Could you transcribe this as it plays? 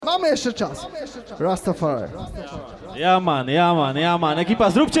Mamy jeszcze czas. Rastafari. Ja man. Ekipa,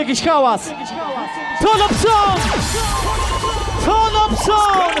 zróbcie jakiś hałas. Tonopson!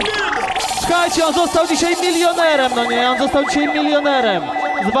 Słuchajcie, on został dzisiaj milionerem, no nie? On został dzisiaj milionerem.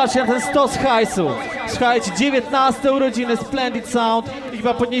 Zobaczcie na ten stos hajsu. Słuchajcie, 19 urodziny, Splendid Sound. I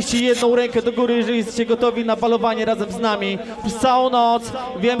chyba podnieście jedną rękę do góry, jeżeli jesteście gotowi na balowanie razem z nami. Przez całą noc.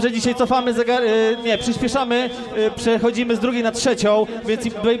 Wiem, że dzisiaj cofamy przyspieszamy, przechodzimy z drugiej na trzecią, więc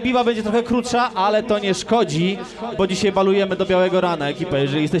biwa będzie trochę krótsza, ale to nie szkodzi, bo dzisiaj balujemy do białego rana. Ekipa,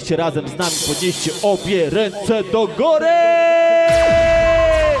 jeżeli jesteście razem z nami, podnieście obie ręce do góry!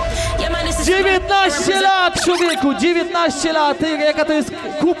 19 lat, człowieku, 19 lat, jaka to jest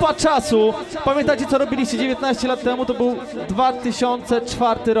kupa czasu. Pamiętacie, co robiliście 19 lat temu? To był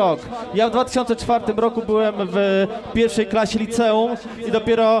 2004 rok. Ja w 2004 roku byłem w pierwszej klasie liceum i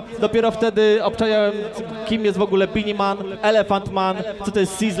dopiero wtedy obczajałem, kim jest w ogóle Beanie Man, Elephant Man, co to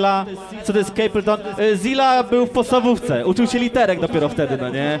jest Sizzla, co to jest Capleton. Zilla był w podstawówce, uczył się literek dopiero wtedy, no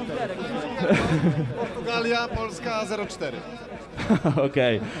nie? Portugalia, Polska 04.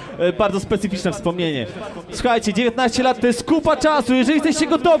 Okej, bardzo specyficzne wspomnienie. Słuchajcie, 19 lat to jest kupa czasu. Jeżeli jesteście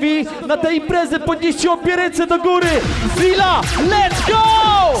gotowi na tę imprezę, podnieście obie ręce do góry. Zilla, let's go!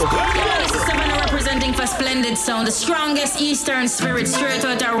 Representing for Splendid Sound, the strongest Eastern spirit, straight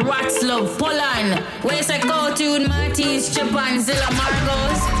out of Wrocław, Poland. Where's a cartoon, Martins, Japan, Zilla,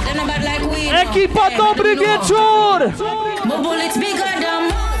 Margos. They're not bad like we. Ekipa, dobry wieczór! My bullets bigger than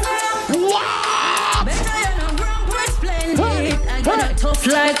wow! I get tough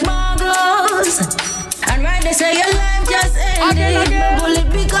like Margos. And right they say your life just ended. My bullet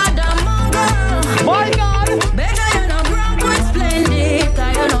bigger than Margos. My God! Better you know broke with Splendid.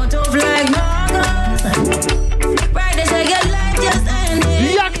 Cause you know tough like Margos. Right they say your life just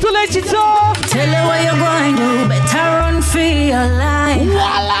ended. Jak to leci, co? Tell you what you're going to. Better run for your life.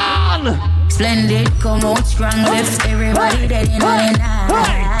 Walan! Splendid come out strong. Left everybody dead in the night.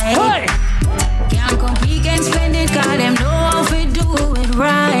 Hey! Can't compete against Splendid. Cause them know how to do it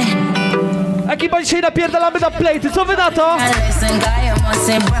right. Ekipa, dzisiaj napierdalamy na plejty, co wy na to?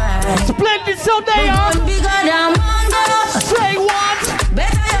 Splendid Sound Day! Say what?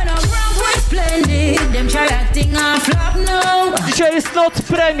 Dzisiaj jest noc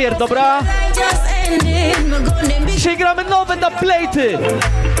premier, dobra? Dzisiaj gramy nowe na plejty.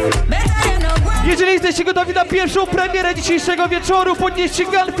 Jeżeli jesteście gotowi na pierwszą premierę dzisiejszego wieczoru, podnieście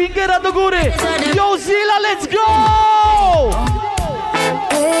Gunfingera do góry. Yo Zilla, let's go!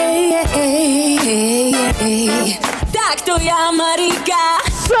 Tak to ja, Marika.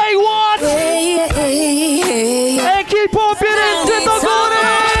 Say what? Ekipo, obie ręce do góry!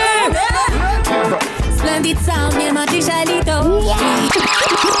 Splendid Sound, nie ma dzisiaj litości.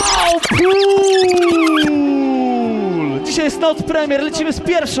 Cool! Dzisiaj jest noc premier, lecimy z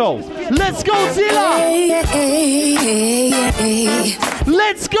pierwszą. Let's go Zilla!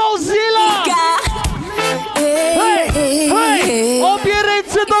 Let's go Zilla! Hej! Obie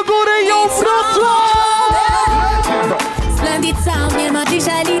ręce do góry, ją Wrocław! Splendid Sound, nie ma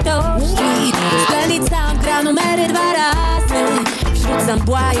dzisiaj litości. Splendid Sound gra numery 2 razy. Wśród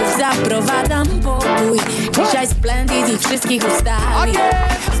zambłajów zaprowadzam pokój. Dzisiaj Splendid ich wszystkich ustawi.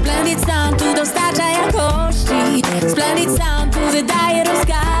 Splendid Sound tu dostarcza jakości. Splendid Sound tu wydaje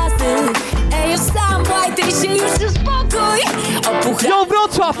rozkazy. Ej, już zambłaj, ty się już uspokój. Yo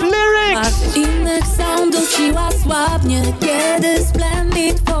Wrocław, lyrics! Masz innych soundów, siła słabnie, kiedy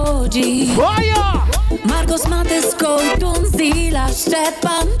Splendid wchodzi. Baja! Margos ma disco i tun Zilla,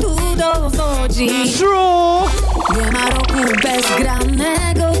 Szczepan tu dowodzi. True! Nie ma roku bez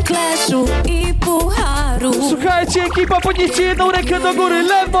granego kleszu i pucharu. Słuchajcie, ekipa, podnieście jedną rękę do góry.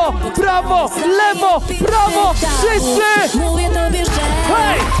 Lewo, prawo, wszyscy! Mówię tobie, że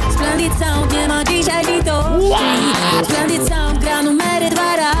Splendid Sound nie ma dzisiaj litości. Splendid Sound gra numery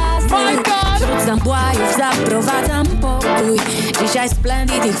 2 razy. Wśród zambłajów zaprowadzam pokój. Dzisiaj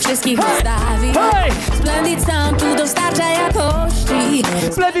Splendid ich wszystkich ustawi. Splendid Sound tu dostarcza jakości.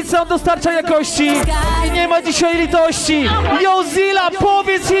 Splendid Sound dostarcza jakości i nie ma dzisiaj litości. Yo Zilla,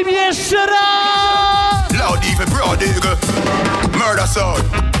 powiedz im jeszcze raz! Loud even broad eagle, murder sound,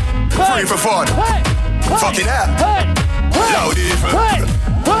 free for fun, fucking hell. Loud even,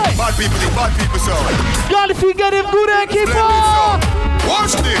 bad people sound. Gunfinger w górę, ekipa!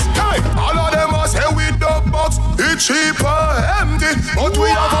 Watch this, hey, all of them must say with the box, it's cheap or empty, but we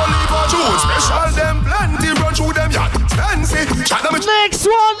have only got two special, them plenty, run through them yacht, fancy. Next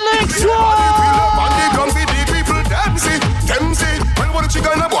one! Pull up on the gun with the people dancing, when one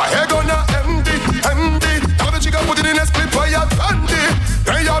chicken a boy head gonna empty. Now the chicken put it in a split for your panty.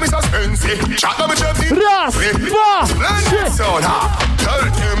 Then you miss a fancy, chat them with your Raz, dwa, trzy! Splendid Sound, tell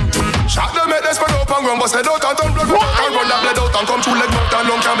them long run, bust head out and turn blood out and run that bled out and come through leg mouth and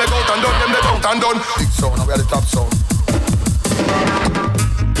lung can beg out and done them leg out and done. Big sound, now we are the top sound.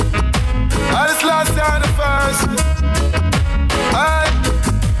 This last and the first.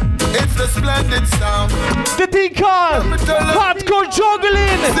 It's the splendid sound. The thing called hardcore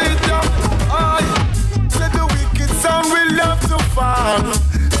juggling. Said the wicked sound will love to fall.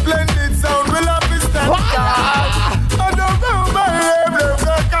 Splendid sound will have to stand tall. I don't know my name,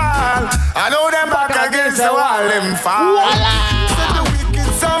 call. I know them back against the wall, them fall. Said the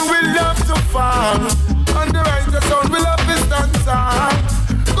wicked sound will love to fall. And the righteous sound will have to stand tall.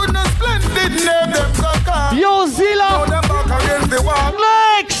 Goodness, splendid name, them call. Yo, Zilla. Know them back against the wall.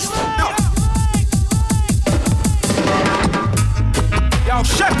 Next. Yo,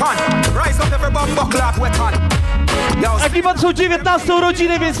 Shepan, rise up every bumbo clap weapon. A klimat są 19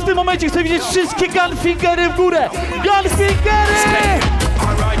 urodziny, więc w tym momencie chcę widzieć wszystkie gunfingery w górę. Gunfingery!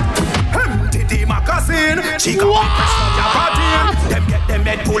 Alright, empty the magazine. Chica, them get them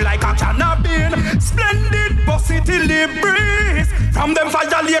head full like a cannabis. Splendid, bossy till the breeze. From them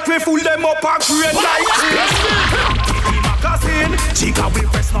violate, we fool them up and create like magazine. Chica, we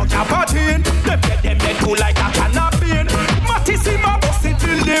press no capatin. Them get them head full like a cannabis. Matissima, bossy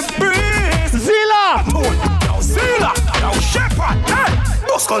till the breeze. Zilla! Yo, Zilla! Yo, Shepherd! Hey!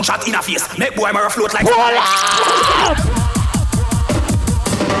 Bus gunshot in a face. Make boy marrow float like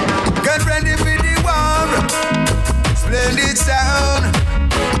Get ready for the war. Splendid sound.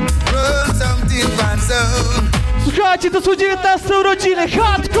 Roll something fun sound. Słuchajcie, to są 19 urodziny.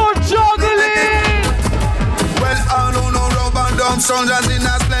 Hardcore juggling! Well, I don't know rubber dumb soldiers in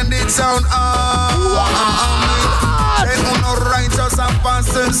a splendid sound. They own no righteous and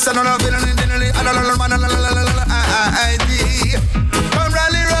pastors. I don't know come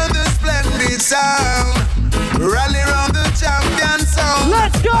rally round the splendid sound. Rally round the champion sound.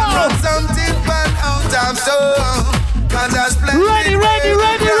 Let's go! Run something fun out of soul. Cause a splendid Ready!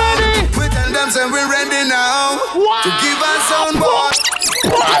 we tell them say we're ready now. Wow. To give us sound boy.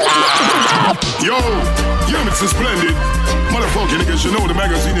 Yo, it's Splendid. Motherfucking niggas, you know the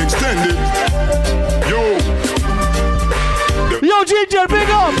magazine extended. Yo, Ginger, big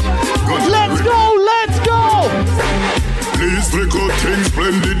up! Let's go! Please flick out things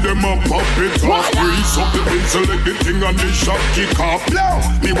splendid, them up pop it off. Freeze up the thing, select the thing and the shot kick off. Now,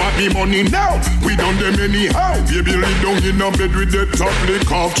 me want me money now, we done them anyhow. Baby lay down in a bed with the top lick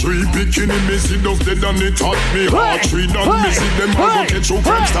off. Three bikini missy does dead and it hot me hard. Three done missy, them I go catch you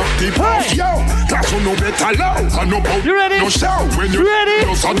friends, stop tip off. Yo, class you no better now, I know about you ready? No shout when you ready?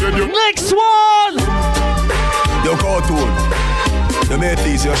 No sound when you Next one! Your cartoon, your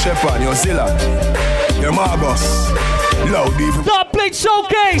mateys, your Shepherd, your Zilla, your Margus, loud even. Top plate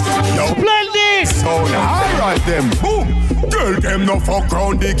showcase! Yo. Splendid! So alright them, boom! Girl them no fuck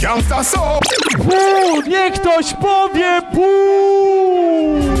round the gangster so. Niech ktoś powie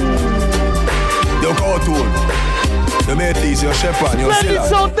pół! Your cartoon, your mateys, your Shepherd, your Splendid Zilla,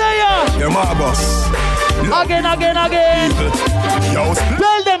 Sondeja! your Margus. Again! Yo,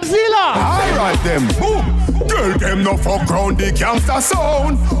 Tell them Zilla! alright them, boom! Girl, them no fuck round the gangster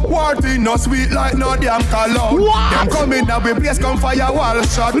sound. Warty no sweet like no damn cologne. What? Them coming now we place come firewall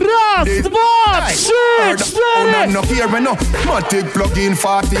shot. Raz, This- dwa, Aye. trzy, No, cztery! no here we no. Matic plug in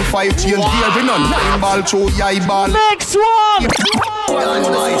 45 chain here we no. 9 ball through eye ball. Next one!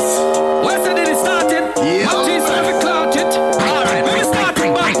 Where did it started? Yeah. What is every cloud it? Alright, we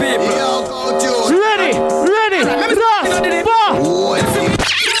starting back, people. Ready! Raz, dwa!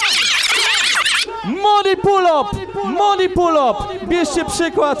 Money pull up! Bierzcie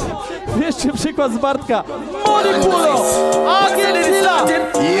przykład z Bartka. Money pull up! Agent Zilla!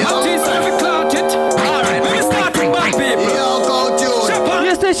 What is every cloud it? Alright, we starting back, people.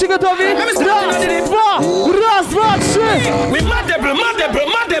 Jesteście gotowi? Raz, dwa, trzy! We madable,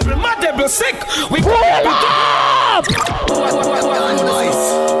 sick. We Pull up!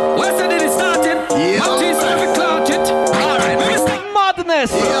 Where did it started? What is every cloud it? Alright, we start.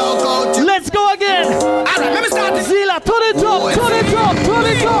 Madness! Let's go again! Alright, let me start this. Zilla, turn it up!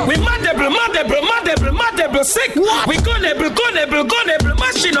 We madable, sick. We gunnable,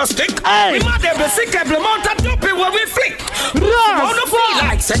 machine or stick. Hey. We madable, sickable, mount a dopey where we flick. Raz, No feel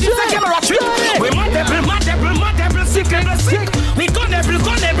like say this a camera trick. We madable, sickable, sick. We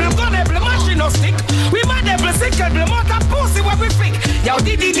gunnable, machine or stick. We madable, sickable, mount a pussy where we flick. Yo,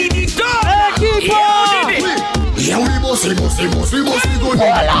 di dog. Equipo! Yeah, we bossy good.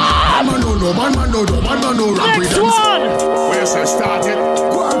 Man, no, rap with Next them. one! Where's I started?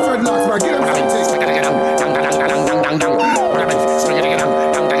 Go on, Fred Lockberg, get him.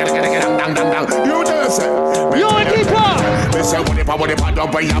 You dance it. Yo, equipo! me say, what if I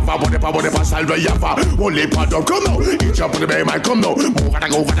don't pay yafa, what if I salve yafa, only pardon, come now, each up on the bay, man, come now, move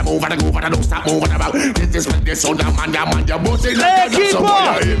and go, don't stop moving about. This sound, man, your booty like a so boy,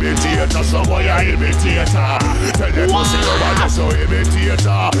 I imitator, so boy, I imitator. Tell them to say, oh, just so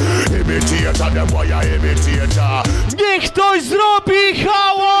imitator, them boy, I imitator. Niech ktoś zrobi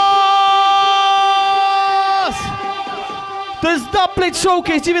hałas! To jest Dubplate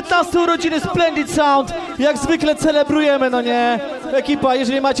Showcase, 19 urodziny Splendid Sound. Jak zwykle celebrujemy, no nie? Ekipa,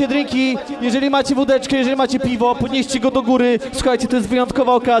 jeżeli macie drinki, jeżeli macie wódeczkę, jeżeli macie piwo, podnieście go do góry. Słuchajcie, to jest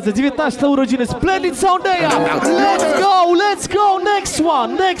wyjątkowa okazja. 19 urodziny Splendid Sound Day'a. Let's go, next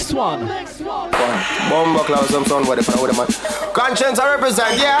one. Bomba cloud, some sound, what the man. Conscience I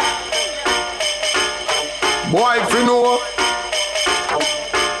represent, yeah. Boy, if you know.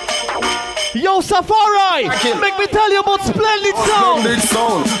 Yo, Safari! Make me tell you about Splendid Sound! Splendid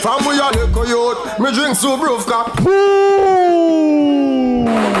Sound. From we are little youth, me drink Subruvka.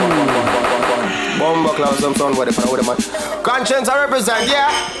 Bomba cloud, some sound, what the man. Conscience I represent,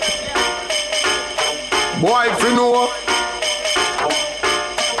 yeah. Boy, if you know.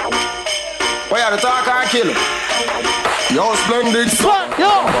 Why are the talk and kill? Yo, Splendid Sound. Yo!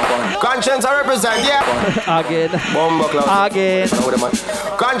 Conscience I represent, yeah. Again. Bomba cloud. Again.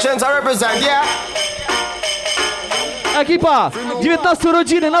 Conscience I represent, yeah. Ekipa, 19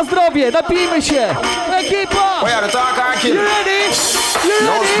 urodziny, na zdrowie, napijmy się. Ekipa! Why are the talk and kill? You ready?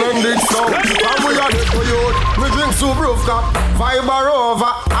 No Splendid Sound. From we are little youth, we drink Subruvka, Viber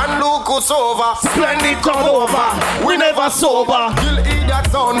over, and Lucas over. Splendid come over, we never sober. Kill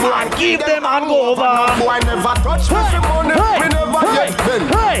idiot sound, boy. Give them hangover. Boy never touch me for money, me never get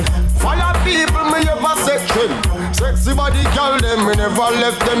bent. Hey! Fire people, me ever section. Sexy body girl, them me never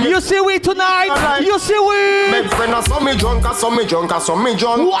left them. You see we tonight? You see we? Make friend, I saw me drunk. Do me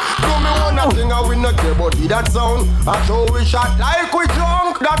one a thing, I win not care about that sound. I show we shot like we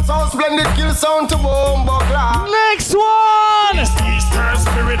drunk. That sound Splendid kill sound to bomba clap. Next one! Eastern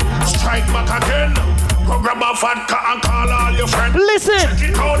spirit, strike back again. Go grab a vodka and call all your friends. Listen! Check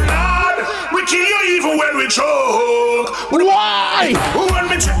it out, lad. We kill you even when we choke. Why? When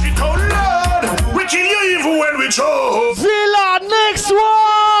we check it out, lad. We kill you even when we choke. Zilla, next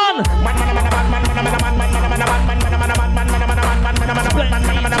one!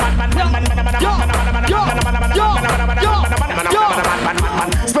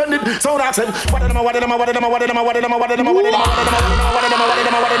 Splendid sound accent.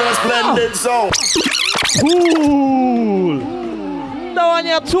 Splendid sound. Cool!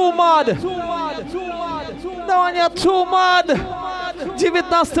 Dałania too mad! Dałania too mad!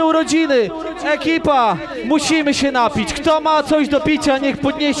 19 urodziny! Ekipa! Musimy się napić. Kto ma coś do picia, niech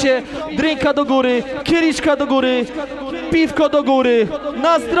podniesie drinka do góry, kieliszka do góry, piwko do góry.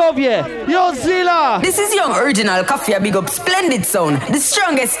 Na zdrowie! Jozilla! This is Young Original Coffee, big up Splendid Sound, the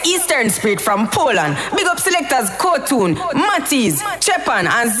strongest Eastern spirit from Poland. Big up selectors Kotun, Matties, Chepan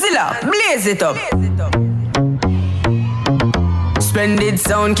and Zilla. Blaze it up. Splendid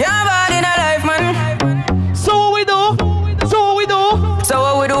Sound, can't bad in a life, man. So what we do?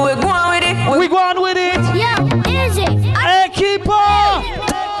 We go on with it. We go on with it. Yo, easy. Equipa!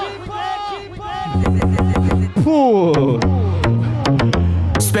 Ooh.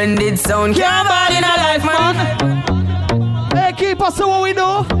 Splendid Sound, can't bad in a life, man. Equipa, so what we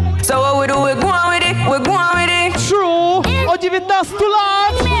do? We go on with it. We go on with it. True. O 19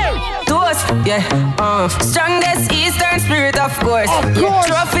 lat. To us, yeah. Strongest Eastern spirit, of course. Yeah.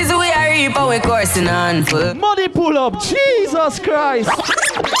 Trophies we are reap, and we coursing on full. Money pull up. Jesus Christ.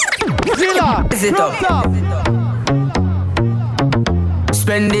 Zilla. Is it up? Top.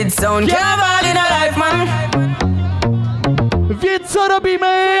 Splendid Sound, can't bad in a life, man. Więc co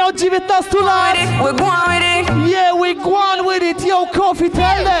robimy od 19 lat? We go on with it. Yeah, we go on with it. Yo, Coffee,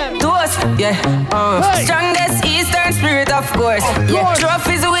 tell them. To us, yeah. Hey. Strongest Eastern spirit, of course. Yeah.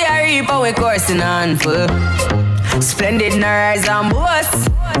 Trophies we are reap, and we coursing on full. Splendid in our eyes and boss.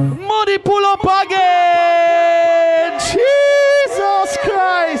 Money pull up again. Jesus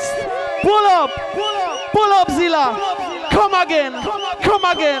Christ. Pull up. Pull up, Zilla. Come again. Come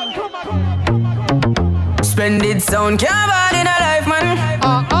again. Splendid Sound, can't bad in a life, man.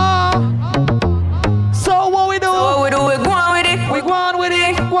 So what we do? We go on with it. We go on with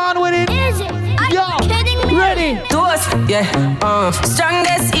it. Go on with it. Easy. Are Yo, you kidding me? ready? To us, yeah.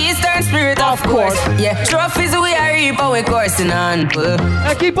 Strongest Eastern spirit, of course. Yeah. Trophies we are reap, and we coursing on full.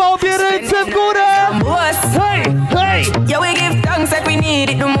 Ekipa, obie ręce w górę. Boss. Hej, hej. Yeah, we give thanks like we need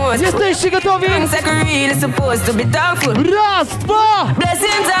it the most. Jesteście gotowi? Thanks like we really supposed to be thankful. Raz, dwa.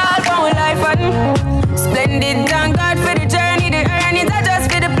 Blessings all from our life and Splendid, thank God for the journey, the earnings are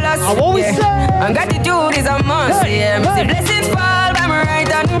just for the plus. And what we say? And gratitude is a must. Yeah, me see blessings fall by my right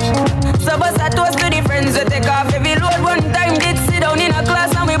hand. So bust a toast to the friends we take off every load. One time did sit down in a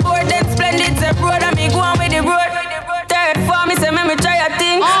class and we board then Splendid say road and me go on with the road. Third form me say me try a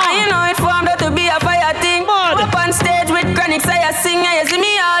thing. And you know it formed out to be a fire thing. Up on stage with chronic say I sing and you see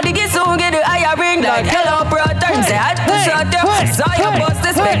me all the kids who get the higher ring. Like hello bro, turn say I to shut you. Saw you post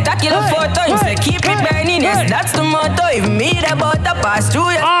the spectacular photo. You say keep it burning, yes that's the motto. If me the butter pass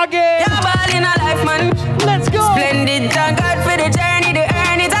through you. You're ball in a life man. Let's go. Splendid, thank God for the journey, the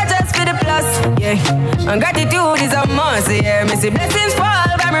earn it, not just for the plus. Yeah, and gratitude is a must. Yeah, me see blessings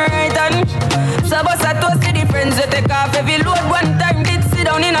fall by my right hand. So bust a toast to the friends we take off every load. One time did sit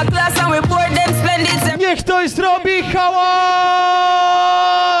down in a class and we board them Splendid. Niech ktoś zrobi hałas!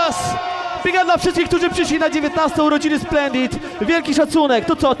 Biega dla wszystkich, którzy przyszli na 19 urodziny Splendid. Wielki szacunek.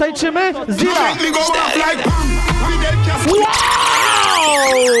 To co, tańczymy? Zira! Wow!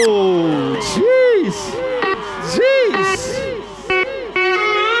 Jeez!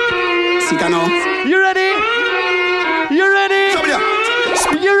 Sitano. You ready? You ready?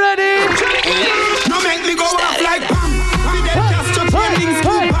 You ready? No make me go off like bam. We dead just to things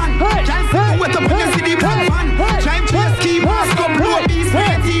keep on. Can't see wet up when you see the black van. Drive to a ski mask up, blow these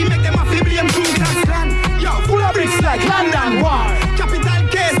pretty. Make them a fibly and shoot and stand. Yo, full of bricks like London Wall. Capital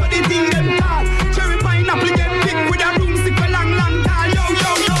case for the thing them tall. Cherry pineapple get big with a broomstick for long tall. Yo.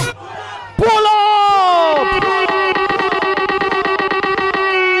 Pull up!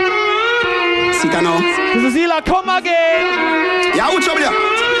 Sitano. This is Zila, come again! Yeah, what's up there?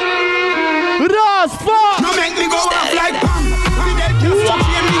 Raz, dwa! No make me go off like bam. We dead just to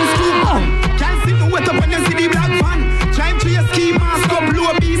things keep on. Can't see no wet up when you see the black van. Drive to your ski mask up,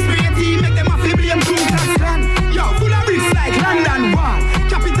 blow beast pretty. Make them a fibly and shoot and stand. Yo, full of bricks like London Wall.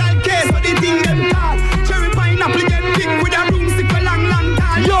 Capital case for the thing them tall. Cherry pineapple get big with a broomstick for long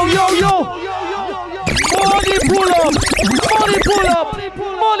tall. Yo!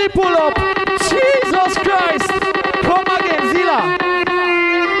 Money pull up! Jesus Christ! Come again, Zila!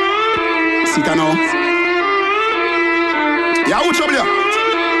 Sitano. Yeah, what's up there?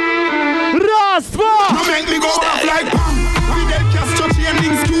 Raz, dwa! No make me go off like bam. We dead just to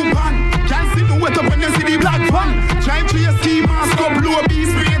things keep on. Can't see no wet up when you see the black van. Drive to your ski mask up, blow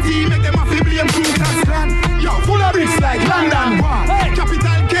beast pretty. Make them a fibly and shoot and stand. Yo, full of bricks like London Wall.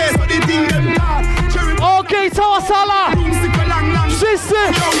 Capital case for the thing them tall. Okej, cała sala! Wszyscy!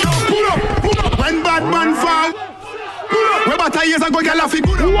 Yo, pull up. When bad man fall. We better years ago, girl, I feel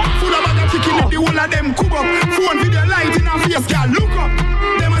good up. Full of bag of chicken, the whole of them cook up. Phone video light in her face, girl, look up.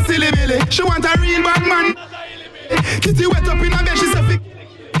 Them a silly billy, she want a real bad man. Kitty wet up in her bed, she say fit.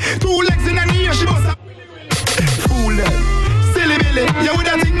 2 legs in her knee, she bust a fool them. Silly billy, you would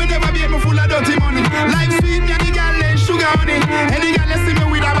have think me never be me full of dirty money. Life sweet, me and the girl let sugar honey. And the girl let see me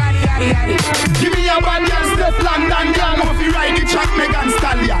with a body, yaddy. Give me a bad girl, step London, girl. Know if you ride the track, Megan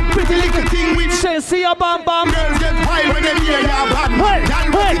Stallion. Pretty little thing with See a bam bam! girls get wild when they hear your bad man.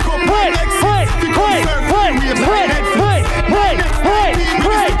 Hey!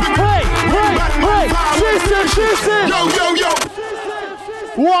 Wszyscy! Yo!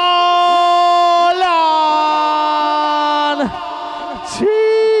 Wolan!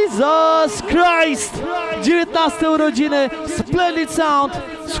 Jesus Christ! 19 urodziny, Splendid Sound.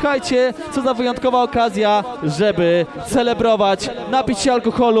 Słuchajcie, co za wyjątkowa okazja, żeby celebrować, napić się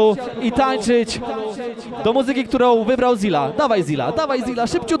alkoholu i tańczyć do muzyki, którą wybrał Zila. Dawaj Zila,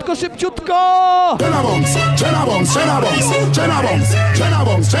 szybciutko!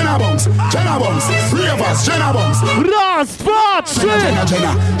 Raz, dwa, trzy!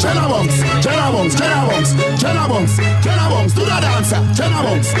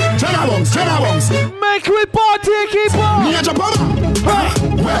 Make we party, keep on!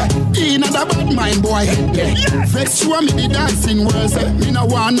 In a bad mind boy head there. Vex show me the dancing world say. Me no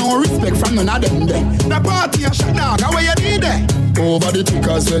want no respect from none of them there. The party a shot dog, how you did there? Over the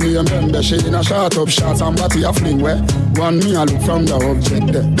tickers when you remember. She in a shot up shots and body a fling where. One me a look from the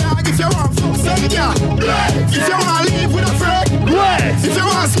object there. Dog if you want fuck some girl, if you want live with a friend, if you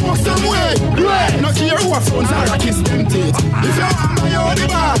want smoke some way, no care who a phones or a kiss them teeth. If you want buy your the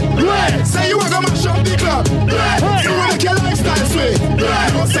bar, say you want to mash up the club, you want make your lifestyle sweet.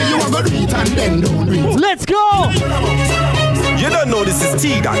 Say you want to do it and then don't do it. Let's go! You don't know this is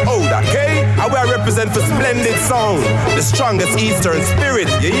T that O that K. And we are represent for Splendid Sound, the strongest Eastern spirit.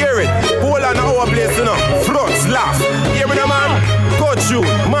 You hear it? Whole on our place, you know. Floats, laugh. Hear me, man? Coach you,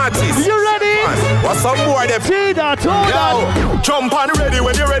 Martis. You ready? What's some boy them? T that, O that. Yo, jump and ready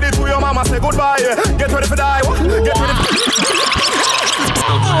when you're ready to your mama say goodbye. Get ready for die. Get ready for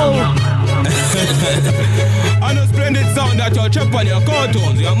I know splendid sound that you chop on your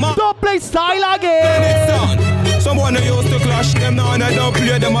cartoons, your man. Don't play style again. Splendid sound. Someone who used to clash them now and I don't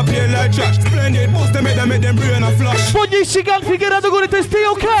play them, I play like trash. Splendid, boost them, make them brain a flash. Podnieście gang, figura do góry, to jest ty,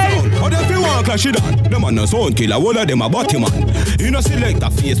 okej? How them feel one clash it on? Them man no sound killer, all of them a body man. You know select a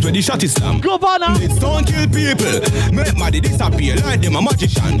face where the shot is slam. Globana. It's don't kill people, make money disappear like them a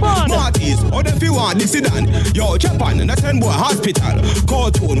magician. Smarties, how them feel one dissident. Yo, Japan, and a 10 boy hospital.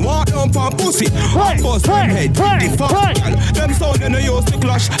 Cartoon, walk down for pussy. Bust them head, the fuck. Them sound they no used to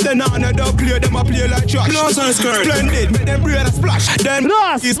clash. Then now they don't play, them a play like trash. Splendid, make them brain a splash. Then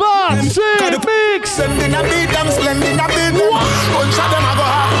Ras, man, shit, mix. Splendid a beat them, splendid a beat them. Bunch of them a go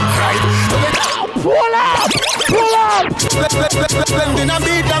hard, right? Pull up, pull up. Splendid a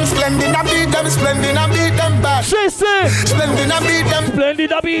beat them, splendid a beat them, splendid a beat them bad. Wszyscy. Splendid a beat them,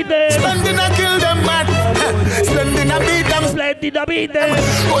 Splendid a beat them. splendid a kill them mad. Splendid a beat them, Splendid a beat them.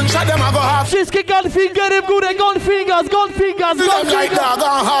 bunch of them a go hard. Wszystkie gunfingery w górę, gunfingers, gunfingers, Them like gunfingers. dog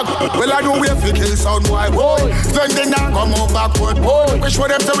and hog. Well, I do we fi kill sound boy. Boy, splendid now come on backward. Boy, wish for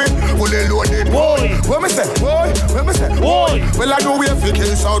them to win. Fully loaded. Boy, what me say? Boy, what me say? Boy. Well, I do we fi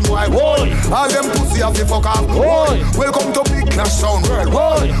kill sound boy. Boy, all them pussy have to fuck off. Boy, welcome to Big Clash Sound World.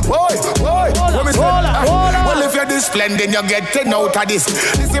 Boy, what me say? Well, if you're this splendid, you get 10 out of this.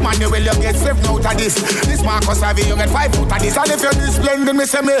 This Emmanuel, you get 7 out of this. This Marcus Harvey, you get 5 out of this. And if you're this splendid, me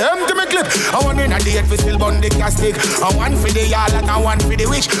say me empty me clip. I want in a date for still bun the plastic. I want for the yarlat and one for the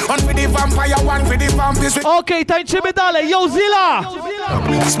witch. One for the vampire, one for the vampire. Okej, tańczymy dalej, yo Zilla!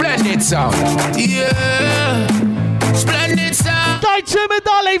 Splendid sound. Yeah. Splendid sound. Tańczymy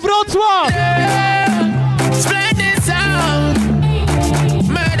dalej, Wrocław! Yeah. Splendid sound.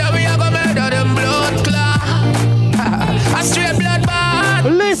 Murder, we are gonna murder them blood clot. A straight blood bath.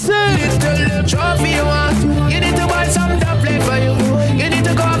 Listen! Little trophy you want. You need to buy some that play for you. You need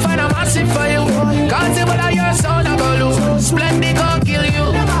to go and find a massive for you. Cause it will have your sound a go lose. Splendid gon' kill you.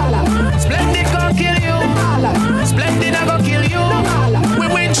 Splendid gon' kill you. Splendid a go kill you. We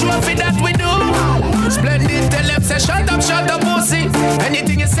win trophy that we do. Splendid tell them say shut up pussy.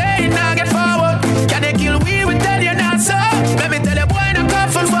 Anything you say now get forward. Can they kill we tell you not so. Let me tell you boy no come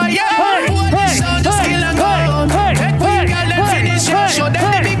for you. Sound just kill and go. Let we girl them finish it. Show them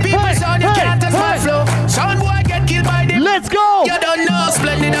the big people sound you can't test my flow. Sound boy get killed by the. Let's go! You don't know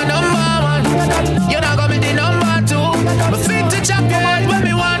Splendid a number one. You're not gonna be the number two. But fit to chop your head when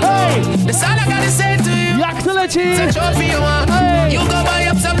we want. That's all I gotta say to you. Jak to leci? It's a trophy you want. You go buy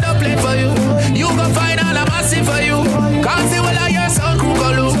up some double plate for you. You go find all a massive for you. Cause it will have your sound crew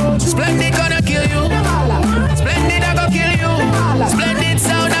go lose. Splendid gonna kill you. Splendid I go kill you. Splendid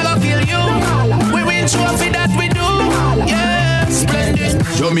sound I go kill you. We win trophy that we do. Yeah, splendid.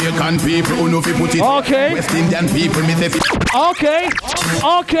 Jamaican people who know fi put it. Okay. West Indian people me say fi. Okej,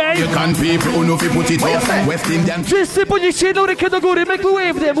 okej. Jamaican people who know fi put it up. West Indian. Wszyscy podnieście jedną rękę do góry, make me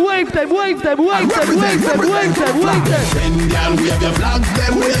wave them, wave them, wave them, wave them, wave them, wave them, wave them. Indian wave your flag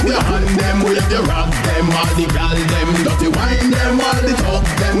them, wave your hand them, wave your rock them, all the gal them, dirty wine them, all the talk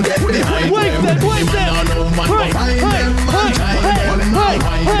them, get behind Wave them, wave them. No man go find them, man shine them, man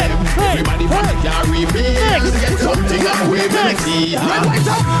wine them. Everybody from the carry bills, get something and wave them see.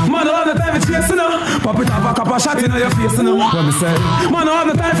 Man, I have the time for chase, you know. Pop it off a couple shot in your face, you know. What me say? Man, I have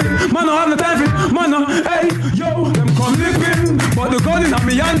the time for it. Man, I have the time for it. Man, hey, yo, them come lipping. But the gun in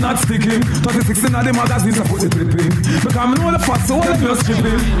me and not sticking. 36 in the magazines, I put the clip in. Because I know the fat, so all the just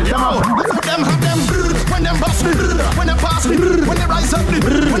stripping. Yo, them have them when them bust me, when they pass me, when they rise up me,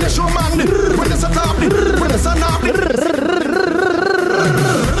 when they show man me, when they set up me, when they sun up me.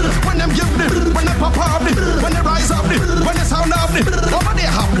 When them give me, when they pop up me, when they rise up me, when they sound up me, over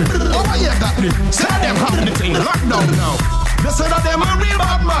there have me, over here got me. Say them have the thing locked down now. They say that them a real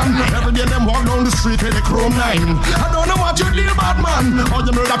bad man. Every day them walk down the street with a chrome 9. I don't know what you deal bad man. Or you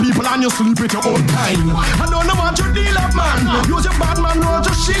murder people and you sleep with your own kind. I don't know what you deal up man. Use your bad man, no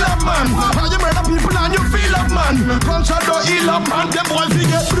just shield up man. Or you murder people and you feel up man. Culture don't heal up man. Them boys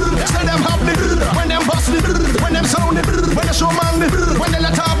forget. Say them have me when them bust me, when them sound me, when they show man me, when they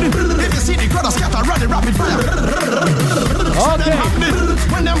let up me. If you see the crowd scatter, run the rapid fire. Say them have me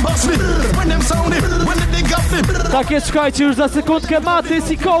when them bust me, when them sound me, when they dig up me. Tak jest, słuchajcie, już za sekundkę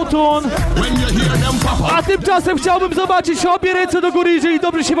Matys i Kołtun. A tymczasem chciałbym zobaczyć obie ręce do góry, jeżeli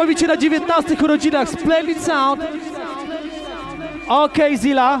dobrze się bawicie na 19 urodzinach Splendid Sound. Okej,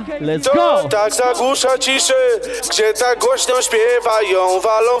 Zilla, let's go! Tak zagłusza ciszy, gdzie tak głośno śpiewają,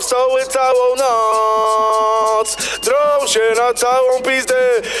 walą w stoły całą noc. Drą się na całą pizdę,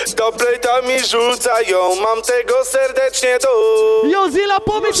 to plejtami rzucają, mam tego serdecznie dość. Jo, Zilla,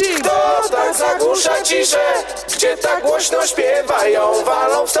 powiedz im! Kto tak zagłusza ciszę, gdzie tak głośno śpiewają,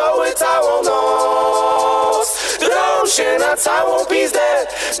 walą w stoły całą noc. Drą się na całą pizdę,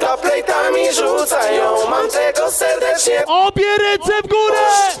 to plejtami rzucają, mam tego serdecznie. Obie ręce w górę!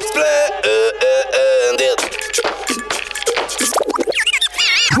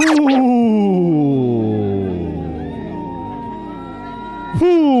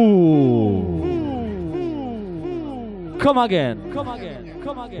 Come again.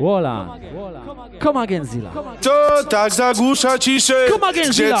 Wola. Come again, Zilla. To tak zagłusza ciszy,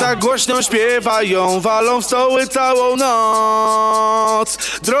 gdzie tak głośno śpiewają, walą w stoły całą noc.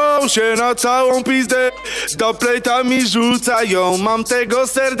 Drą się na całą pizdę, do plejtami rzucają, mam tego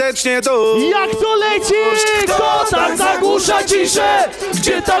serdecznie dość. Jak to leci? Kto tak zagłusza ciszę,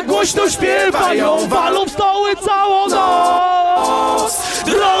 gdzie tak głośno śpiewają, walą w stoły całą noc.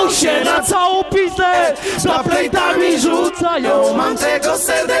 Drą się na całą pizdę, za plejtami rzucają, mam tego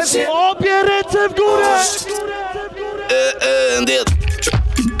serdecznie. Obie ręce w górę!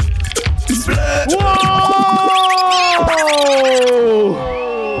 Wow!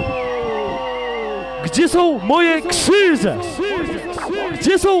 Gdzie są moje krzyże?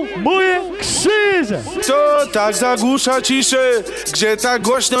 Gdzie są moje krzyże? Co tak zagłusza ciszy, gdzie tak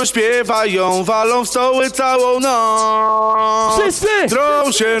głośno śpiewają, walą w stoły całą noc. Wszyscy!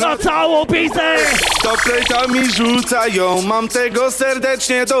 Drą się na całą pizdę! To plejtami rzucają, mam tego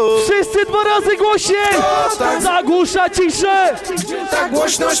serdecznie dość. Wszyscy 2 razy głośniej! Tak zagłusza ciszę! Gdzie tak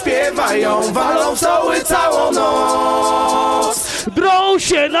głośno śpiewają, walą w stoły całą noc. Drą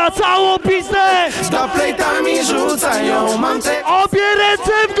się na całą pizdę! To plejtami rzucają, mam te... Obie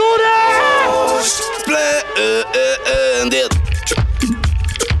ręce w górę! Splendid.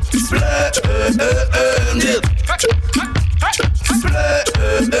 Splendid.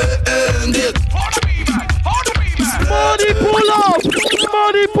 Splendid. Money pull up!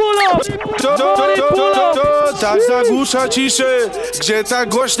 Money pull up! Money pull up! Tak zagłusza ciszy, gdzie tak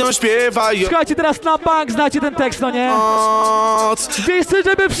głośno śpiewają. Słuchajcie, teraz na bank znacie ten tekst, no nie? Wiesz, chcę,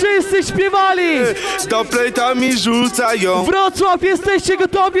 żeby wszyscy śpiewali! To plejtami rzucają. Wrocław, jesteście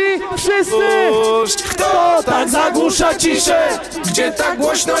gotowi? Wszyscy! Kto tak zagłusza ciszę, gdzie tak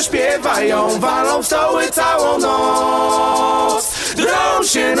głośno śpiewają, walą w stoły całą noc. Drą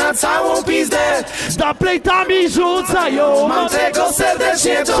się na całą pizdę, za plejtami rzucają, mam tego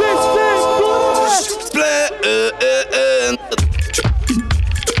serdecznie dość.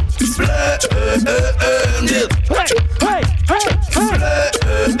 Splendid. Hey, hey, hey,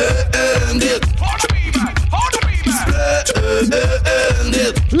 Splendid.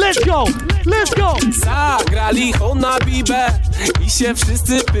 Splendid. Let's go! Let's go! Zagrali ho na bibę i się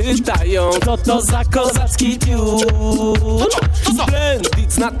wszyscy pytają, co to za kozacki piór.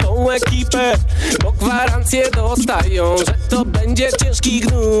 Splendid zna tą ekipę, bo gwarancję dostają, że to będzie ciężki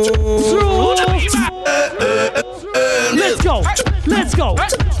gnój. Let's go! Let's go!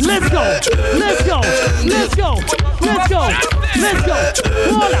 Let's go! Let's go! Let's go! Let's go! Let's go!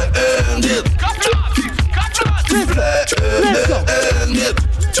 Wola! Let's go!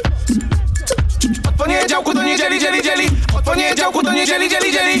 Od poniedziałku do niedzieli, dzieli, dzieli. Od poniedziałku do niedzieli,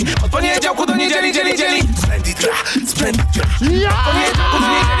 dzieli, dzieli. Od poniedziałku do niedzieli, dzieli, dzieli. Splendid gra, splendid gra.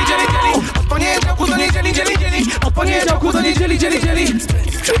 Od poniedziałku do niedzieli, dzieli, dzieli. Od poniedziałku do niedzieli, dzieli, dzieli. Od poniedziałku do niedzieli, dzieli, dzieli.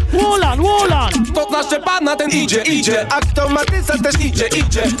 Wolan, Wolan! To nasze pana ten idzie. Automatyza też idzie.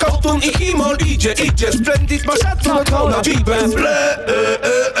 Kołtun i Himol idzie. Splendid ma szacunek na bibę.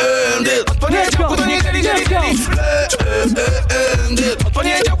 Splendid. Od poniedziałku do niedzieli, dzieli, dzieli. Splendid. Od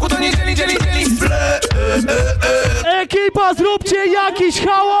poniedziałku do niedzieli, dzieli, dzieli. Ekipa, zróbcie jakiś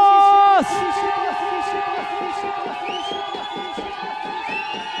hałas!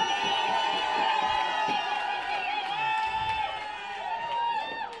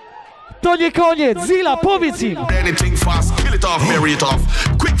 To nie koniec, Zilla, powiedz im! Anything fast, kill it off, marry it off.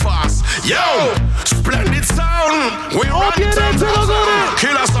 Quick fast, yo! Splendid sound! We run it down.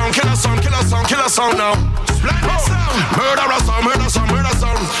 Killer sound, killer sound, killer sound, killer sound now. Splendid sound! Murder sound, murder sound, murder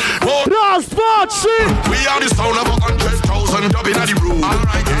sound. Whoa. Raz, dwa, trzy! We are the sound of 100,000 up in the room.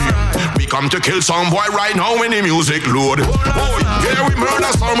 Alright, we come to kill some boy right now when the music load. Oh, yeah, we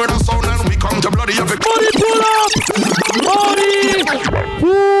murder sound, and we come to bloody up. Money pull up! Money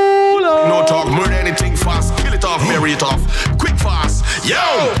pull up! No talk, murder anything fast, kill it off, marry it off. Quick fast,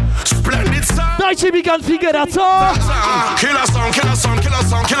 yo! Splendid sound! Dajcie mi Gunfingera, co? Killer sound, killer sound, killer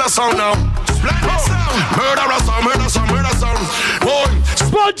sound, killer sound now. Splendid sound. Murder sound, murder sound, murder sound. Boy,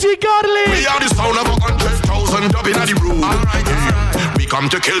 Spongy Garlic. we are the sound of 100,000 up in the room. We come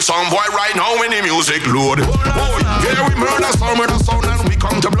to kill some boy right now when the music load. Boy, yeah, we murder sound, and we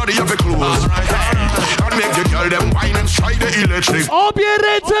come to bloody up the clothes. And make the girl them wine and try the electric. Obie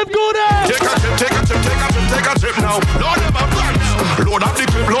ręce w górę. Take a trip, take a trip, take a trip, take a trip now. Load them up right now. Load up the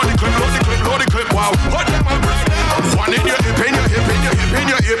clip, load the clip, load the clip, load the clip. Wow, put them up right now. One in your hip, in your hip, in your hip, in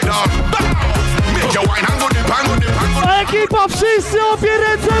your hip now. Make your wine and go dip, and go dip, and go dip. Ekipa, wszyscy obie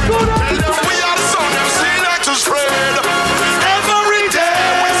ręce w górę. Tell them we are the sound, them say like to spread. Every day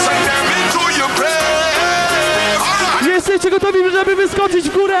we send them into your grave. Jesteście gotowi, żeby wyskoczyć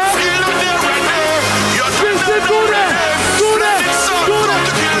w górę? Wszyscy w górę, w górę, w górę.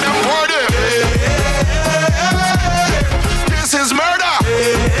 This is murder.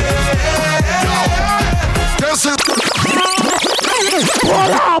 This is...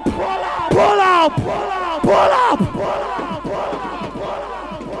 Pull up! Pull up! Pull up!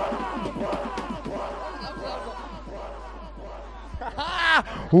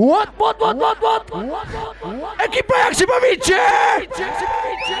 What? Ekipa, jak się bawicie?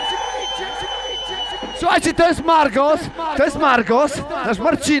 Słuchajcie, to jest Margos, nasz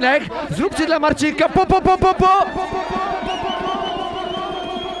Marcinek. Zróbcie dla Marcinka po.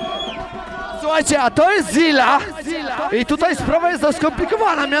 Słuchajcie, a to jest Zilla i tutaj sprawa jest dość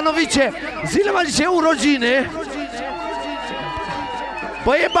skomplikowana, mianowicie Zilla ma dzisiaj urodziny.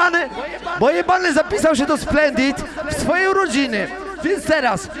 Pojebany zapisał się do Splendid w swojej urodziny. Więc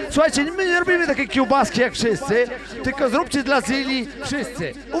teraz, słuchajcie, my nie robimy takie kiełbaski jak wszyscy, tylko zróbcie dla Zilli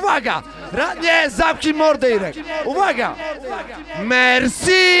wszyscy. Uwaga! Nie, zamknij mordę, Irek. Uwaga!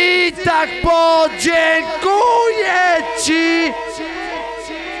 Merci, tak podziękuję ci!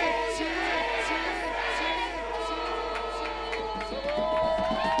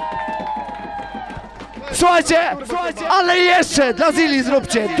 Słuchajcie, ale jeszcze dla Zilli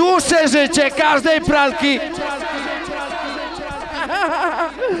zróbcie dłuższe życie każdej pralki.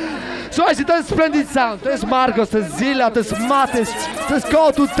 Słuchajcie, to jest Splendid Sound, to jest Margos, to jest Zilla, to jest Matys, to jest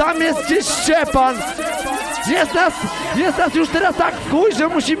Kotu, tam jest gdzieś Szczepan. Jest nas już teraz tak w chuj, że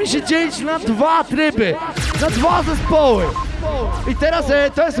musimy się dzielić na dwa tryby, na dwa zespoły. I teraz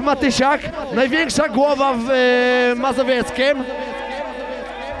to jest Matysiak, największa głowa w Mazowieckiem.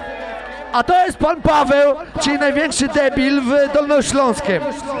 A to jest pan Paweł, czyli największy debil w Dolnośląskiem.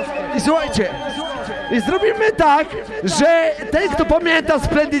 I słuchajcie, i zrobimy tak, że ten, kto pamięta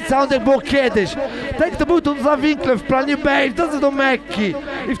Splendid Sound, jak było kiedyś, ten, kto był tu za winklem w planie B, w do Mekki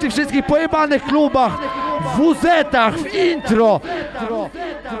i w tych wszystkich pojebanych klubach, w WZ-ach, w intro,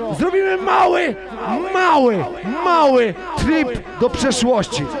 zrobimy mały trip do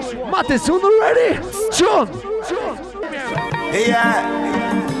przeszłości. Matys, you ready? Tune! Yeah.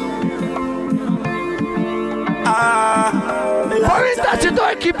 Pamiętacie to,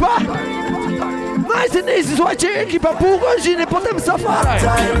 ekipa? Nice and easy, słuchajcie, ekipa, pół godziny, potem safari.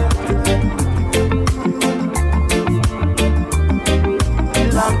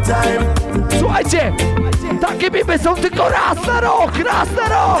 Słuchajcie, takie biby są tylko raz na rok.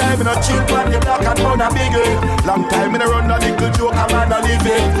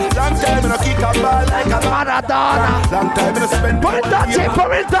 Maradona.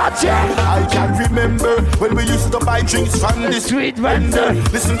 Pamiętacie? I can remember when we used to buy drinks from the street vendor.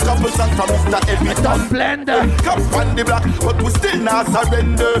 Listen couple songs from Mr. Everton Blender. Come from the block, but we still not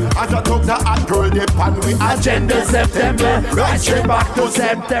surrender. As I talk to hot girl, they pan we agenda September, right straight back to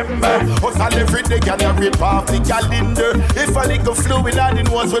September. Hustle every day and I rip off the calendar. If a little fluid I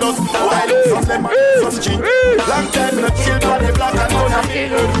didn't was with us, some lemon, some gin. Long time in a chill on the block and gonna be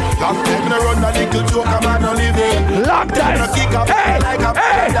long time in a run a little joke, I'm not living. Long time in a kick up like a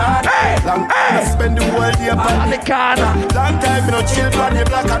long time in a spend the whole day upon the corner. Long time in a chill on the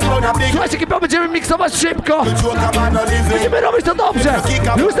block and gonna be. Słuchajcie, kiedy będziemy miksować szybko, będziemy robić to dobrze.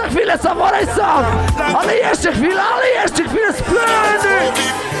 Już za chwilę Samurai Sound, ale jeszcze chwilę Splendid.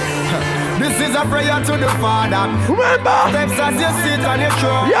 This is a prayer to the Father. Remember, steps as you sit on your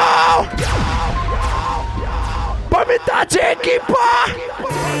throne. Yo! Pamiętacie, ekipa?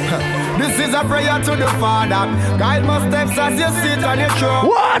 This is a prayer to the Father. Guide my steps as you sit on your throne.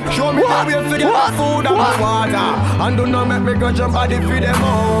 What? Show me the way to get the food and the water. And do not make me go jump body for them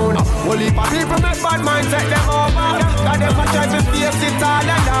own. Only people make bad mind take them over. Got them a try to face it all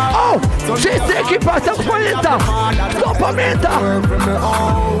and now. Oh! Wszyscy ekipa, kto pamięta? Kto pamięta?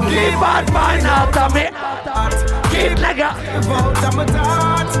 Keep bad mind out of me. Keep nigga. About my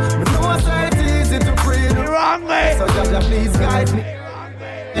thoughts. No say it's easy to breathe. Wrong way. So just please guide me.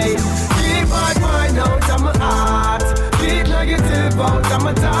 Keep bad mind out of my heart. Keep negative out of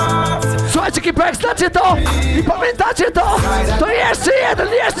my thoughts. Słuchajcie, Kipek, znacie to? I pamiętacie to? To jeszcze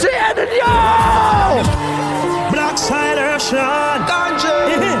jeden, yo! Black side Russian,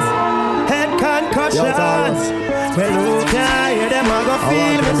 head concussions. Well, look, I hear them, I go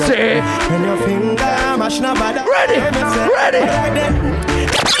feel me. See? When your finger mash no bad. Ready.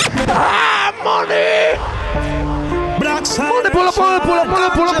 Ah, money. Black side pull up. Well,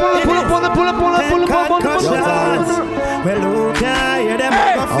 look, I hear them, I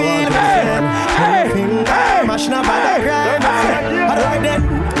go feel me. When your finger mash no bad.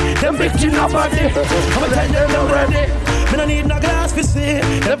 Them bitch in nobody. I'm a tell them already. Me no need no glass for see.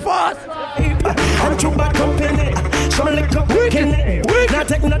 The fast. I'm too bad company. Some liquor wicked. Not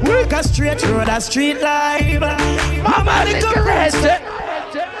take no work a straight road, a street life. Mama liquor rest.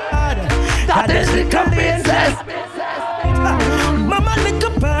 That is the convenience. Mama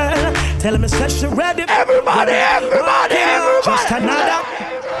liquor pearl. Tell me say she ready. Everybody. Just another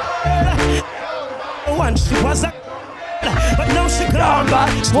one. She was a but now she gone bad.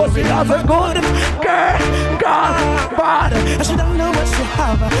 Was it ever good? Girl, gone bad. And she don't know what she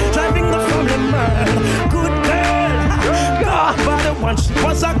have. Driving the family murder. Good girl, gone bad. Once she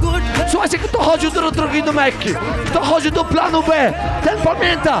was a good girl. Słuchajcie, kto chodził do drogi do Mekki? Kto chodzi do planu B? Ten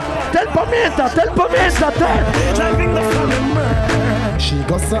pamięta. Driving the family murder. She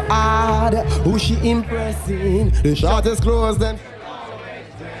got so hard, who she impressing? The shortest clothes then.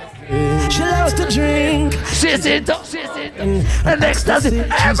 She loves to drink. She's into and ecstasy.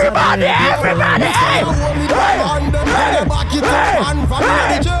 Everybody.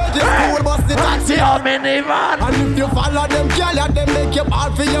 See how many man. And if you follow them, girl, and them make you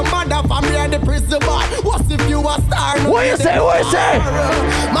ball for your mother, family, and the prison bar. What if you a star? What you say?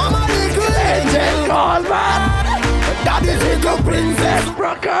 Mama, little angel, call man. Daddy, little princess,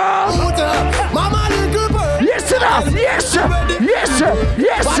 Brockle. Mama, little bird. Yes, enough. Yes, sir.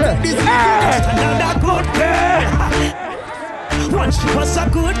 Another good girl. Once she was a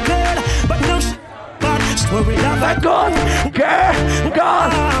good girl, but now she bad. Story of a good girl,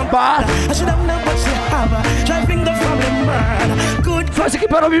 gone bad. I should have known what she have. Driving the family mad. Good. Słuchajcie,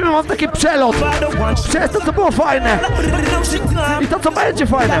 Kipa, mam taki przelot. Przez to, co było fajne. I to, co będzie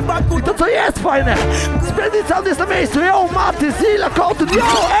fajne. I to, co jest fajne. Splendid Sound jest na miejscu. Yo, Maty, Zilla, Cotton. Yo,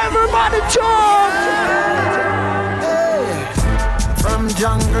 everybody jump! From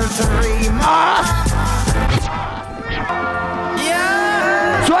jungle to Rima.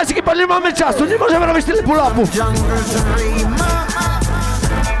 Słuchajcie, Kipa, nie mamy czasu. Nie możemy robić tyle pull-upów.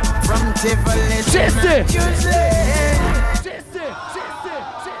 Wszyscy!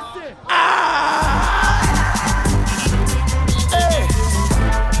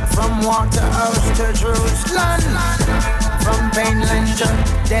 From Waterhouse to Jerusalem, from Mainland to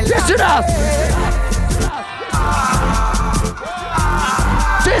Delaware. Jeszcze raz!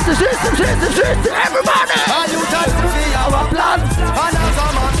 Wszyscy! Everybody! Our plan!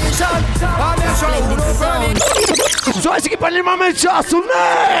 Słuchajcie, Kipa, nie mamy czasu.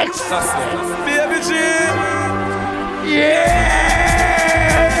 Next! Baby G! Yeah!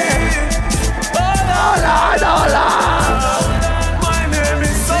 Hola!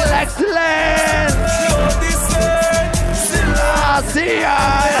 Excellent!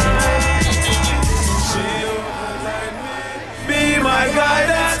 Be my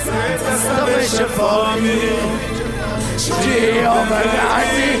guidance, salvation for me. Jehovah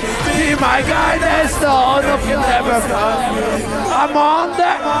guide me, be my guidance, Lord of you never fail me. I'm on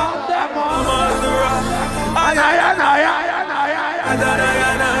the rock.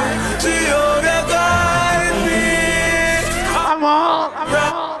 Jehovah guide me. I'm on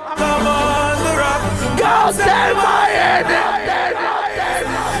the rock. God save my head.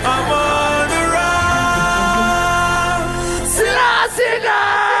 I'm on the rock. Selassie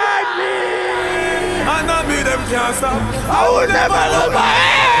guide me. And I me them can't stop. I will never lose my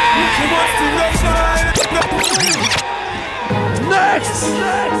head. Next!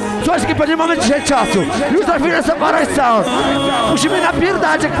 Słuchajcie, nie mamy dzisiaj czasu. Już za chwilę Safaraj Sound. Musimy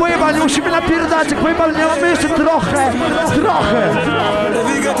napierdać jak pojebali, nie mamy jeszcze trochę.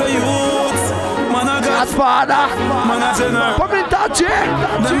 Adwana! Pamiętacie?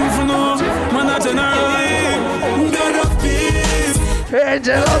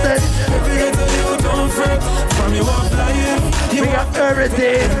 Angel on it. We got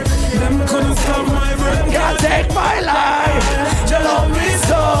everything. Can't take my life. You love me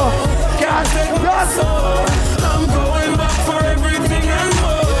so. Can't take my soul. I'm going back for everything and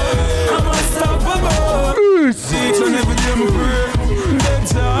more. I'm unstoppable. Each and every day I'm pray. Get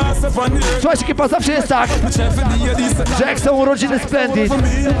just a Słuchajcie, ekipa, zawsze jest tak, że jak są urodziny Splendid,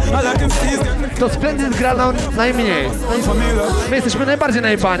 to Splendid gra najmniej. My jesteśmy najbardziej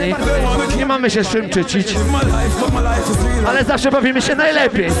najbani, nie mamy się z czym czycić, ale zawsze bawimy się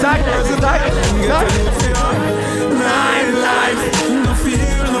najlepiej, tak? Tak? Tak?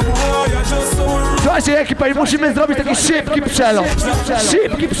 Słuchajcie, ekipa, i musimy zrobić taki szybki przelot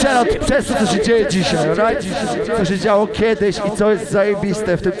przez to, co się dzieje dzisiaj, alright? Co się działo kiedyś i co jest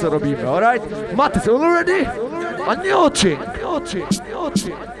zajebiste w tym, co robimy, alright? Matys, are you ready? A nie oczy.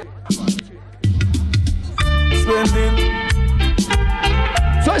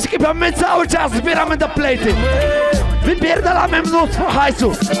 Słuchajcie, ekipa, my cały czas zbieramy do plejty. Wypierdalamy mnóstwo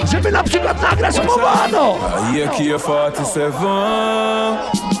hajsów, żeby na przykład nagrać Mowano.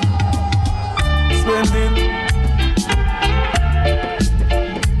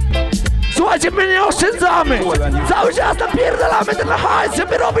 Słuchajcie, my nie oszczędzamy. Cały czas napierdalamy ten hajs,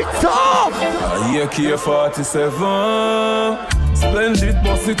 żeby robić co? Splendid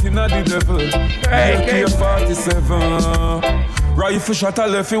boss it in a the devil. AK-47. Rifle shot a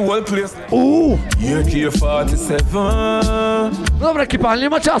left in well placed. AK-47. Dobra, ekipa, nie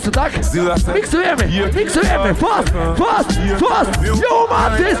ma czasu, tak? Miksujemy. Fast. Yo,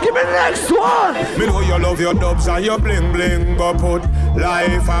 Matys, give me the next one. Me know you love your dubs and your bling bling, but put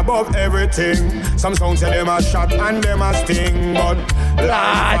life above everything. Some songs say them a shot and them a sting, but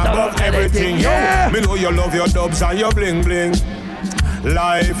life above everything. Yeah. Me know you love your dubs and your bling bling.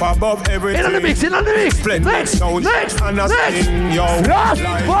 Life above everything. In on the mix. Next. Yo. Raz,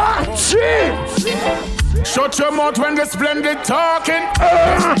 dwa, trzy. Shut your mouth when the Splendid talking.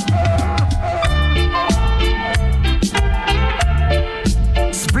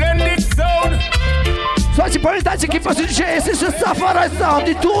 Splendid sound. Słuchajcie, pamiętajcie, ekipa, że dzisiaj jest jeszcze Safari Sound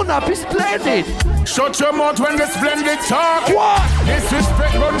i Tuna, be Splendid. Shut your mouth when the Splendid talk. What?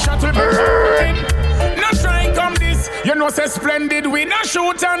 Disrespect gunshot will be not try come this. You know say Splendid, we not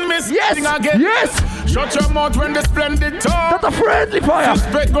shoot and miss. Yes. Shut your mouth when the Splendid talk. Not a friendly fire.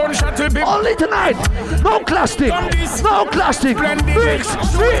 Disrespect gunshot will be only tonight. No clashing. Mix.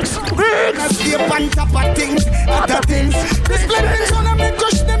 Stay on top of things, other things. The Splendid gonna make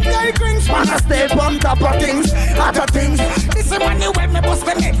crush them like rings. Man, I stay on top of things, other things. This is money when me bust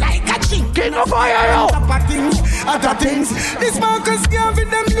them head like a chink. King of fire, yo. Top of things, other things. This Marcus giving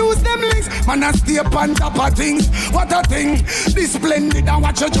them lose them links. Man, I stay on top of things. What a thing. This Splendid and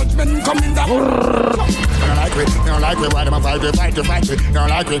watch your judgment coming down. They don't like it, why them a fight it. They don't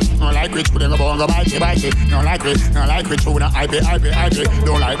like it, true, they go bite it. They don't like it, true, na hype it.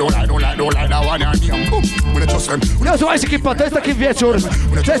 Don't like that one and me boom. When I trust them. No słuchajcie, ekipa, to jest taki wieczór,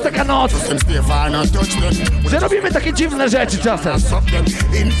 to jest taka noc, że robimy takie dziwne rzeczy czasem.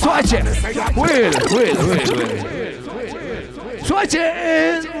 Słuchajcie, Will. Słuchajcie,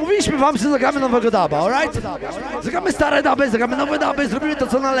 mówiliśmy wam, że zagramy nowego duba, alright? Zagramy stare duby, zagramy nowe duby, zrobimy to,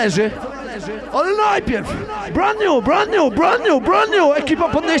 co należy. Ale najpierw, brand new, ekipa,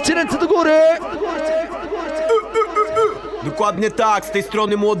 podnieście ręce do góry. Dokładnie tak, z tej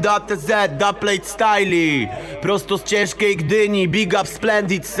strony młoda TZ, Dubplate Styli. Prosto z ciężkiej Gdyni, big up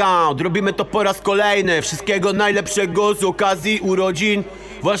Splendid Sound. Robimy to po raz kolejny, wszystkiego najlepszego z okazji urodzin.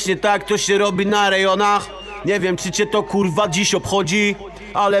 Właśnie tak to się robi na rejonach. Nie wiem, czy cię to kurwa dziś obchodzi,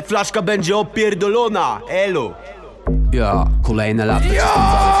 ale flaszka będzie opierdolona, elo. Ja, kolejne lata się spędzamy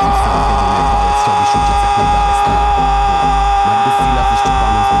w tym samym palec, chciałbyś uciec jak najdalej stąd. Margusila ze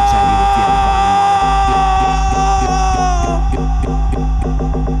Szczepanem zmęczeni,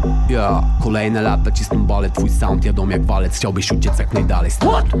 Ja, kolejne lata cisną balet, twój sound jadą jak walec, chciałbyś uciec jak najdalej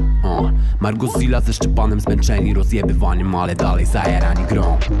stąd. Margusila ze Szczepanem zmęczeni rozjebywaniem, ale dalej zajarani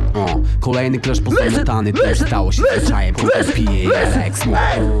grą. Kolejny clash pozamiatany, to już stało się zwyczajem, kurwa pije jak smok.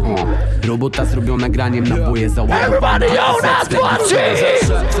 Robota zrobią nagraniem, naboje załadowane.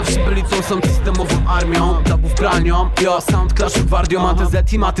 Zawsze byli tą są systemową armią, dubów branią. Yo, sound clash gwardią,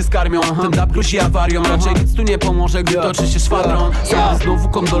 ATZ i maty skarmią. Ten dub grozi awarią, raczej nic tu nie pomoże, gdy toczy się szwadron. Soundy znowu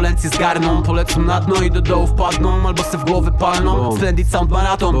kondolencje zgarną, polecą na dno i do dołu wpadną, albo se w głowy palną. Splendid Sound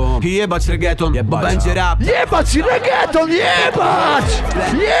maraton i jebać reggaeton, będzie rap. Jebać reggaeton, jebać!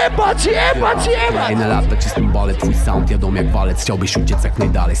 Kolejne lata cisną balet, twój sound jadą jak walec, chciałbyś uciec jak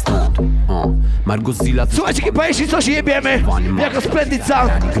najdalej stąd. Margozilla. Słuchajcie, chyba jeśli coś jebiemy jako Splendid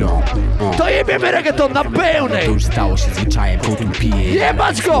Sound, to jebiemy reggaeton na pełnej. To już stało się zwyczajem, potem piję.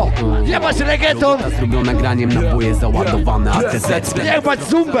 Jebać go! Jebać reggaeton! Zrobią nagraniem naboje załadowane ATZ. Jebać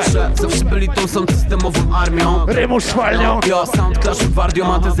zumbę! Zawsze byli tą są systemową armią. Rymusz szwalnią. Jo, sound clash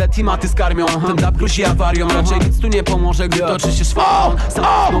gwardią, ATZ i maty skarmią. Ten dab grozi awarią, raczej nic tu nie pomoże, gdy toczy się szwalą. Sam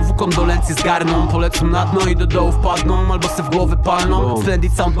znowu kondolencje zgarną, polecą na dno i do dołu wpadną, albo se w głowę palną.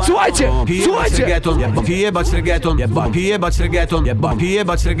 Splendid Sound. Słuchajcie, słuchajcie! Jebać reggaeton, jebać reggaeton,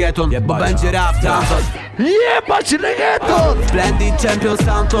 jebać reggaeton, będzie rap tam. Jebać reggaeton! Splendid Champion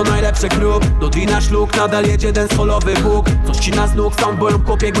Sound to najlepszy klub. Do dina szluk nadal jedzie dancehalowy Bóg. Coś ci na znuk, sound boją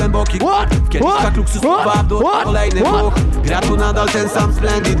kopie głęboki. W kieliszkach luksusowa w dół, kolejny ruch. Gra tu nadal ten sam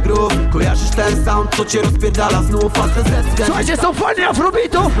Splendid Groove. Kojarzysz ten sound, co cię rozpierdala znów. Słuchajcie, są fani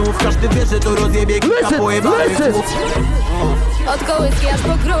afrobeatów! Znów każdy wie, że to rozjebie kilka pojebanych słów. Od kołyski aż po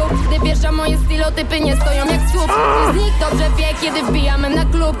grób. Gdy wjeżdża moje stylotypy nie stoją jak słup. Z nich dobrze wie, kiedy wbijamy na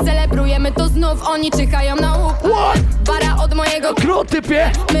klub. Celebrujemy to znów, oni czyhają na łuk. Para od mojego klub,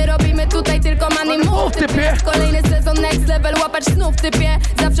 typie. My robimy tutaj tylko money move, typie. Kolejny sezon next level, łapać snów, typie.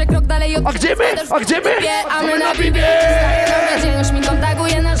 Zawsze krok dalej od... A gdzie my? A gdzie my? A my na bibie. Dzień już mi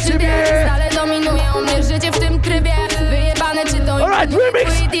kontaguje na szybie. Stale dominuje u mnie życie w tym trybie. Wyjebane czy to... Alright,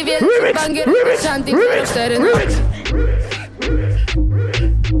 remix!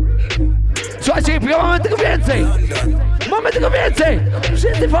 Słuchajcie, mamy tego więcej! Mamy tego więcej!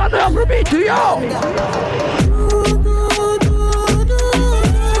 Wszyscy fany afrobeatu, yo!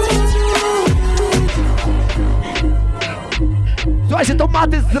 Słuchajcie, to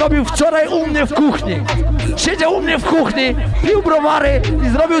Matys zrobił wczoraj u mnie w kuchni. Siedział u mnie w kuchni, pił browary i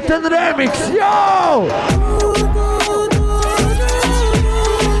zrobił ten remix, yo!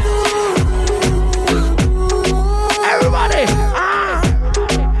 Everybody!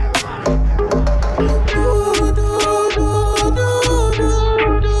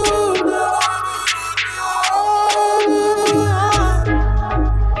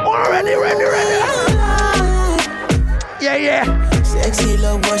 Yeah. Sexy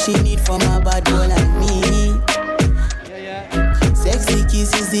love what she need from a bad boy like me. Sexy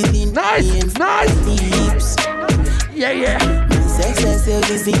kisses the thing. Nice. Lips. Yeah. Sex herself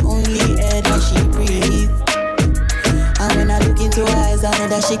is the only air that she breathes. And when I look into her eyes, I know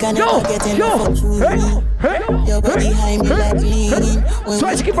that she can never get enough of me. Your body behind me like leaning.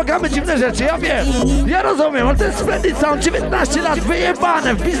 Słuchajcie, kiedy pogamy dziwne rzeczy, ja wiem. Ja rozumiem, ale to jest Splendid Sound, 19 lat,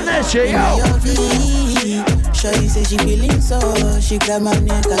 wyjebane w biznesie, yo! Shorty say she feeling so, she grab my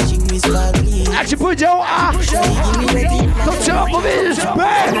neck and she whisper please. Jak się powiedział A, to trzeba powiedzieć B.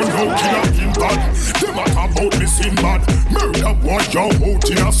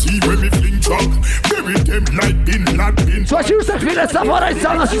 Słuchajcie, już za chwilę Samurai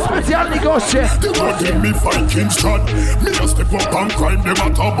Sound, nasi specjalni goście.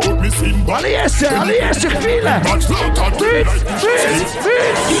 Ale jeszcze chwilę.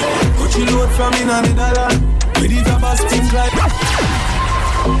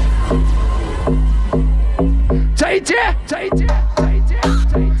 Czajcie?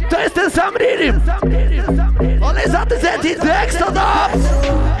 To jest ten sam rhythm. On jest ATZ i Dex, to dobrze.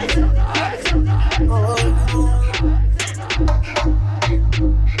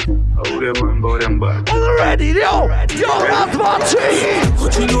 Already, yo, raz, dwa, trzy.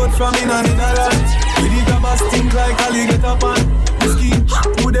 Put your load from in on the dollar. With the grabbers think like alligator pan. Whiskey,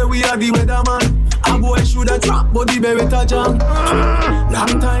 today we are the weatherman. A boy shoulda drop, but the beretta jam.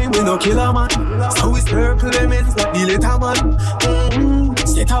 Long time we no kill a man, so we circle them ends like the letter man.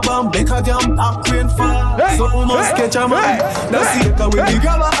 Set a bomb, back a jam, black rain fall. So must catch a man. That's it, cause we the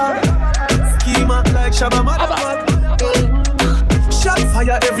grabber. Schema like Shabba Motherfucker. Shot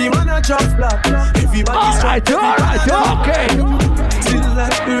fire, every man a drop flat. Everybody's alright, okay. Still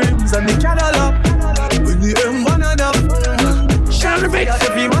like the rims and the Cadillac. When the M1 and up. In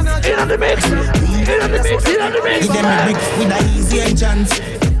the mix. Give them a big with a easy entrance.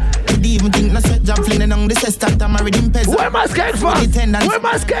 We even think no sweat job flinging on the cestat. I'm already in peasant. Where my skate from? Where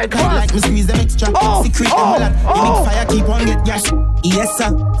my skate from? Like me squeeze them extra. Secret them blood. We need fire, keep on get gas. Yes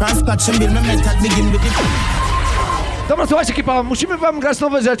sir. France patch and build my metal. Begin with it. Dobra, słuchajcie, ekipa, musimy wam grać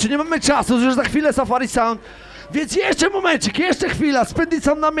nowe rzeczy, nie mamy czasu, już za chwilę Safari Sound, więc jeszcze momencik, jeszcze chwila, Splendid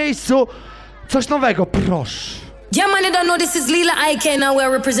Sound na miejscu, coś nowego, proszę. Yeah, man, you don't know this is Lila IK now.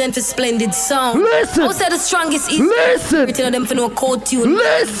 We're representing Splendid Sound. Listen. Also the strongest is. Listen. Everything of them for no code tune.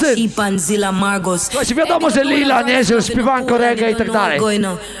 Listen. Sheep and Zilla Margos. Słuchajcie, wiadomo, że Lila, nie, że śpiewanko reggae i tak dalej.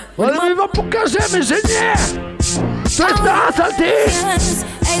 Ale my wam pokażemy, że nie. To jest dancehall, ty.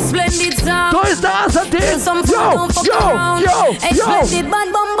 To jest dancehall, ty. Yo. Splendid bad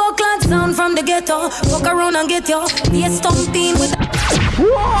bumbo clad sound. ghetto. Walk around and get your face stomping with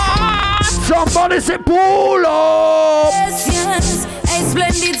what? Somebody say pull up. Yes, yes, a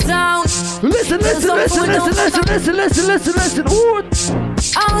splendid sound. Listen. Ooh.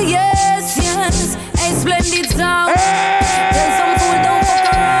 Oh yes, yes, a splendid sound. There's some fool don't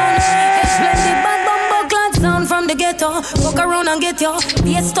fuck around. A splendid bad bumbo clad sound from the ghetto. Walk around and get your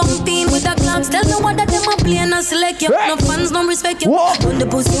face stomping with the clocks. Tell me what that them a play and select you. No fans, no respect you. On the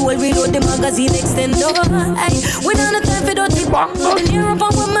pussy will reload the magazine extendo. Hey, we don't have time for dirty bang. Near up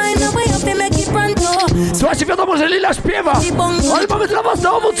on my mind, now we have to make it pronto. Słuchajcie, wiadomo, że Lila śpiewa, ale mamy dla was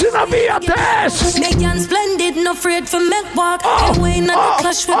dowód, czy nawija też. Make splendid, no afraid for make walk. Away not the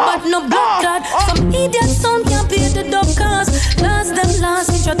clash with but no blood clot. Some idiot sound can't pay the dub cause. Last them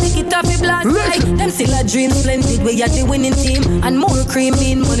last, we try take it off the blast. Like, them still a dream splendid, we are the winning team. And more cream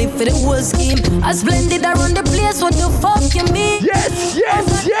in money for the whole scheme. A splendid around the place, what the fuck you mean? Yes.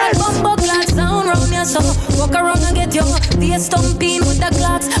 Bumbo clad sound round your soul. Walk around and get your face stomping with the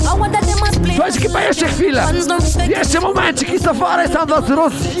clocks. I want that they must play. Słuchajcie, chyba jeszcze chwilę. Jeszcze momencik i safari tam was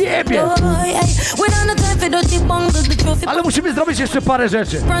rozjebie. Ale musimy zrobić jeszcze parę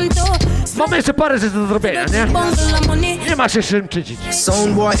rzeczy. Mamy jeszcze parę rzeczy do zrobienia, nie? Nie ma się czym czynić.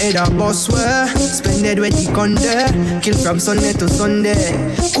 Soundboy head a boss where Splendid with the conde. Kill from Sunday to Sunday.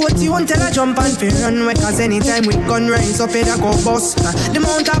 Quote you until I jump and fear run. Cause anytime we gun rise up it a go bust. The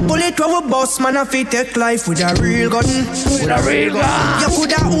mount of bullet we will bust. Man a fit take life with a real gun. With a real gun. You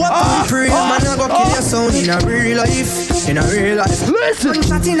coulda open pray. Man a go kill your sound in a real life. In a real life. Listen.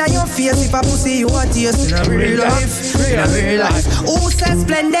 Gunshot in your face if I pussy you a taste. In a real life. In a real life. Who says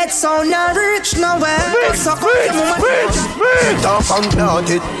Splendid sound not reach nowhere? So come talk and plant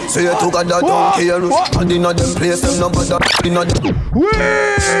it. So you took a that don't care. And in a them place them number that in a them.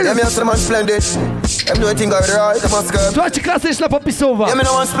 Them here some Splendid. Them do think I right. Them must go. Słuchajcie, klasyczna popisowa. Yeah, me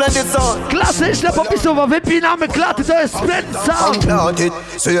no want Splendid sound. Klasyczna popisowa. Wypinamy klaty, to jest Splendid sound. Plant it.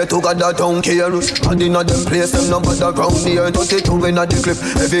 So you took a that don't care. And in a them place them number that round here. 32 in a the clip.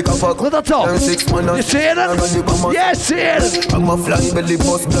 Every cup. No to co? Jeszcze jeden? Jeszcze jeden. I'm a fly belly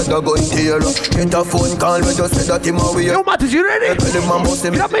bus blood a go in here. Get a phone call we just said that him away. Yo, Mattis, you ready?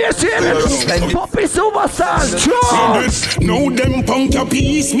 Gramy jeszcze jeden. Popisowa sound. Know them punk a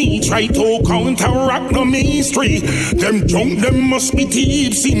piece me. Try to counteract no mystery. Them junk them must be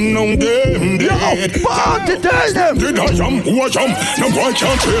thieves in on them dead. Yo, tell them. Did I jump? Who I jump? Them boy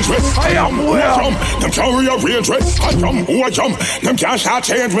can't change me. I am who I jump. Them carry a range way. I jump. Who I jump? Them can't start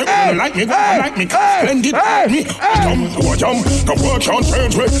change me. Like me, like me. Splendid me. I jump. Who I jump? Them boy can't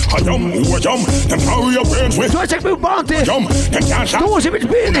change me. I jump. Who I jump? Them carry a range way. Słuchajcie, jak był Bounty. Jump. Them can't start. To musi być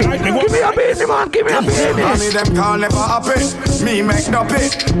Beanie. Give me a Beanie, man. Give me a Beanie. I mean them call never happy. Me make no pay.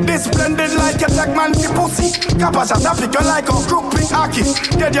 This Splendid like a tech man to pussy. Kappa shot a pick like a crook pick hockey.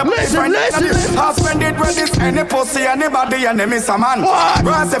 Get your listen. I'll spend it with this any pussy, anybody, and them is a man.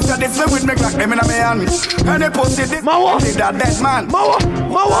 Rise after this with me like them in a man. Any pussy, this is that dead man. Mawa.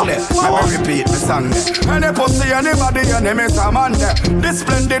 Let me repeat the song. Any pussy, anybody, and them is a man. This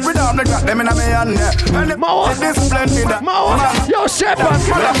Splendid without me like them in a man. Any pussy, this Splendid. Yo, Shepherd.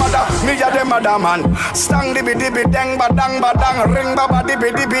 Me a the mother man. Stang dibby dibby dang badang badang. Ring baba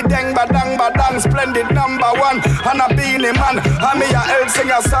dibby dibby dang badang badang. Splendid number one. And a beanie man. And me a help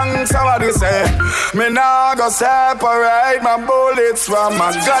sing a song. Somebody say me nah go separate my bullets from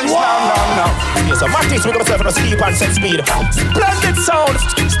my guns. Now. Yes, I'm Mattis with myself on a steep and set speed. Splendid sound,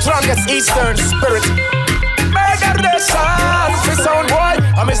 strongest eastern spirit. Murder the sound, free sound boy.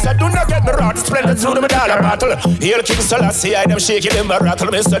 I Mr. Do not get me rot, Splendid through the dollar battle. Hail King Selassie, I them shaking them rattle.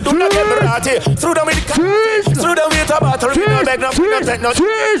 Mr. Do not get me rot, through them with the battle. We don't beg no, take no.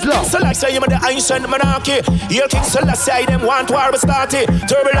 Selassie, I'm the ancient monarchy. Hail King Selassie, I them want war to start it.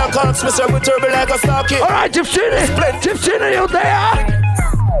 Turbulent comes, Mr. with turbulent a stocky. Alright, Gypsy, you there?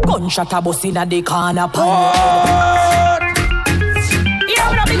 Gunshot a bus inna the corner. Yeah.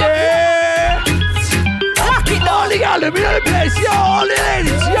 Lock it down. All the girls in the place, yo, all the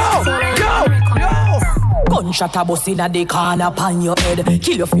ladies, yo. Gunshot a bus inna the corner pan your head.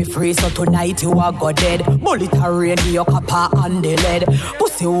 Kill you for free, so tonight you are go dead. Bullet a rain your copper and the lead.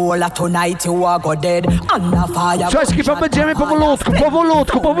 Pussy hole tonight you are go dead. Under fire. Cześć, będziemy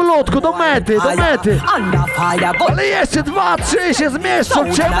powolutku, do mety. Under fire. Ale jeszcze 2, 3 się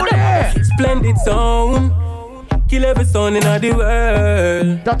zmieszczą, czemu nie? Splendid sound. Kill every sound in the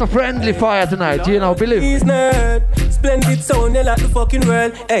world. That's a friendly fire tonight, you know, believe. Splendid sound, they like the fucking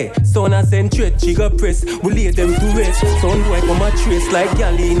world. Hey, son I send threat, she got press. We lay them to rest. Son boy come a trace like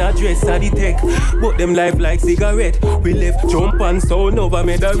gal in a dress at the tech. But them life like cigarette. We left jump and sound over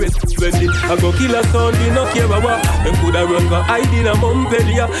made a rest. Splendid, I go kill a sound, we no care about. Them coulda run go hide in a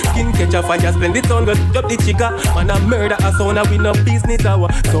Montpellier. Skin catch a fire, Splendid sound go drop the chica. Man a murder a sound, a win a business hour.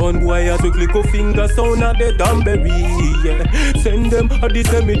 Sound boy a to click a finger, sound a dead and bury. Yeah. Send them a the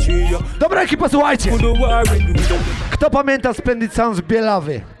cemetery. Yeah. Dobra ekipa, słuchajcie. Kto pamięta Splendid Sound z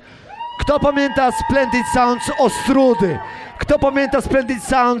Bielawy? Kto pamięta Splendid Sound z Ostrudy? Kto pamięta Splendid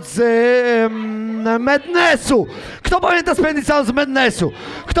Sound z Mednesu? Kto pamięta Splendid Sound z Mednesu?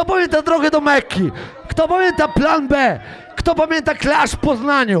 Kto pamięta drogę do Mekki? Kto pamięta Plan B? Kto pamięta Clash w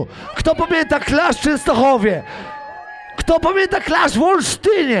Poznaniu? Kto pamięta Clash w Częstochowie? Kto pamięta Clash w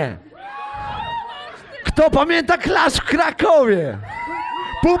Olsztynie? Kto pamięta Clash w Krakowie?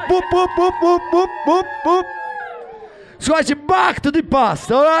 Pup, pup, pup, pup, pup, pup, pup, pup. Słuchajcie, back to the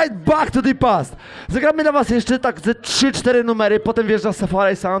past, alright? Back to the past. Zagramy dla was jeszcze tak ze 3-4 numery, potem wjeżdża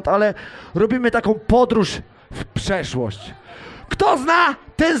Safari Sound, ale robimy taką podróż w przeszłość. Kto zna,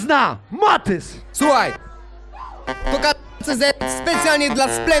 ten zna. Matys! Słuchaj, to KCZ specjalnie dla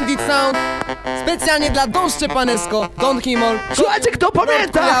Splendid Sound, specjalnie dla Don Szczepanesko, Don Himol. Słuchajcie, kto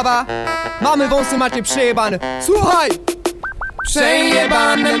pamięta? Mamy wąsy, macie przejebane. Słuchaj!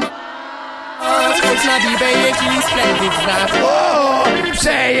 Przejebane. Chodź na bibę, jeśli Splendid znasz.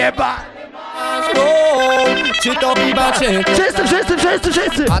 Przejebane. Czy to biba, czy to...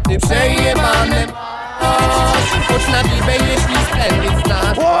 Wszyscy! A ty przejebane. Chodź na bibę, jeśli Splendid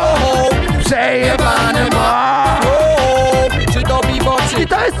znasz. Przejebane ma. Czy to bibo, czy... I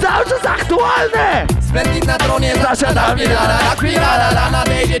to jest cały czas aktualne! Splendid na tronie zasiada wirala,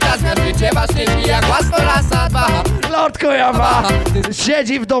 nadejdzie czas na życie wasze dni jak łasno rasa 2. Lord Kojawa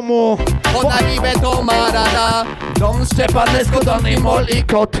siedzi w domu. Ona bibę to ma rada. Dom Szczepanesko, Don Himol i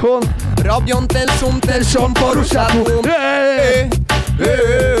Kotun robią ten szum porusza tłum.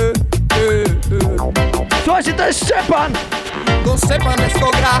 Słuchajcie, to jest Szczepan! Don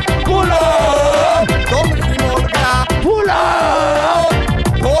Szczepanesko gra Pulo! Don Himol gra Pulo!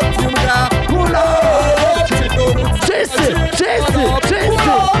 Kotun gra Pulo! Wszyscy!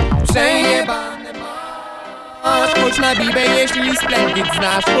 Przejebane masz. Chodź na bibę, jeśli Splendid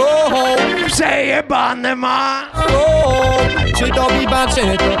znasz. Przejebane ma. Czy to biba, czy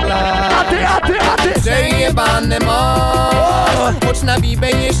to klas? A ty! Przejebane masz. Chodź na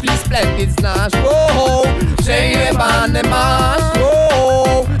bibę, jeśli Splendid znasz. Przejebane masz.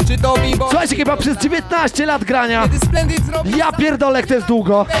 Czy to biba? Słuchajcie, chyba przez 19 lat grania. Kiedy Splendid zrobi... Ja pierdolę, jak to jest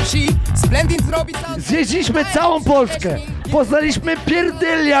długo. Splendid zrobi... Zjeździliśmy całą Polskę. Poznaliśmy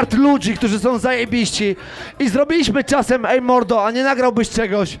pierdyliard ludzi, którzy są zajebiści. I zrobiliśmy czasem, ej mordo, a nie nagrałbyś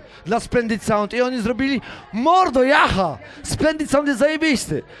czegoś dla Splendid Sound? I oni zrobili, mordo, jaha! Splendid Sound jest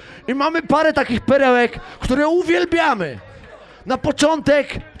zajebisty. I mamy parę takich perełek, które uwielbiamy. Na początek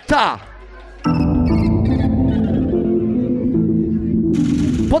ta.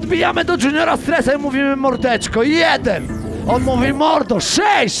 Podbijamy do Juniora Stressa i mówimy mordeczko, 1. On mówi mordo,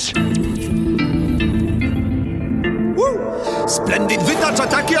 6. Splendid wytacza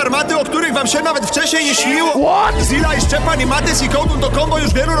takie armaty, o których wam się nawet wcześniej nie śniło. What? Zila i Szczepan i Matys i Kołtun to kombo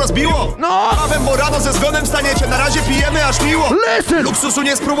już wielu rozbiło. No! Prawem, bo rano ze zgonem staniecie, na razie pijemy aż miło. Listen! Luksusu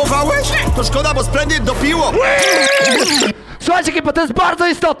nie spróbowałeś? To szkoda, bo Splendid dopiło. Słuchajcie, bo to jest bardzo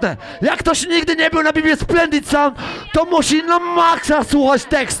istotne. Jak ktoś nigdy nie był na Bibie Splendid Sound, to musi na maksa słuchać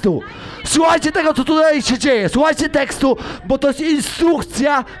tekstu. Słuchajcie tego, co tutaj się dzieje. Słuchajcie tekstu, bo to jest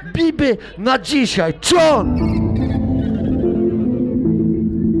instrukcja Biby na dzisiaj. John!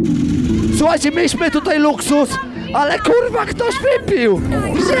 Słuchajcie, mieliśmy tutaj luksus, ale kurwa ktoś wypił.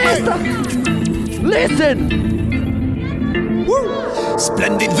 Listen!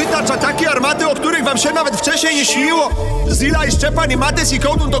 Splendid wytacza takie armaty, o których wam się nawet wcześniej nie śniło. Zila i Szczepan i Matys i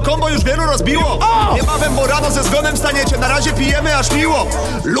Kołtun to kombo już wielu rozbiło. Niebawem, bo rano ze zgonem staniecie, na razie pijemy aż miło.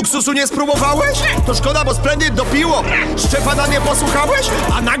 Luksusu nie spróbowałeś? To szkoda, bo Splendid dopiło. Szczepana nie posłuchałeś?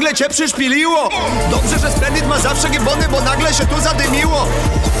 A nagle cię przyszpiliło. Dobrze, że Splendid ma zawsze gibbony, bo nagle się tu zadymiło.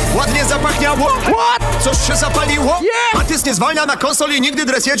 Ładnie zapachniało? What? Coś się zapaliło? Matys nie zwalnia na konsoli i nigdy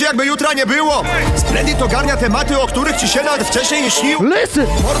dres jedzie, jakby jutra nie było. Splendid ogarnia tematy, o których ci się nawet wcześniej nie śniło. Listen!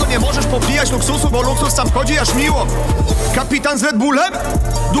 Mordo, nie możesz popijać luksusu, bo luksus sam chodzi aż miło. Kapitan z Red Bullem?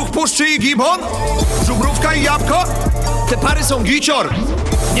 Duch puszczy i gibon? Żubrówka i jabłko? Te pary są gicior.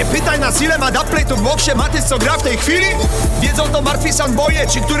 Nie pytaj nas, ile ma dubplay tu w boksie Matys, co gra w tej chwili. Wiedzą to martwi soundboye,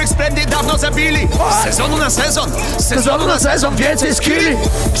 ci, których Splendid dawno zabili. Z sezonu na więcej skilli.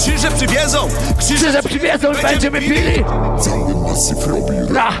 Krzyże przywiedzą i będziemy pili. Masyw robi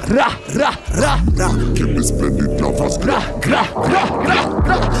kiedy Splendid dla was gra.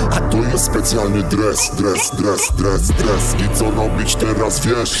 A to jest specjalny dres. I co robić teraz,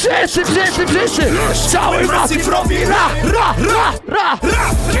 wiesz? Wszyscy! Cały Masyw robi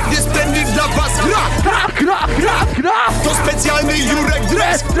Kiedy Splendid dla was gra. To specjalny Jurek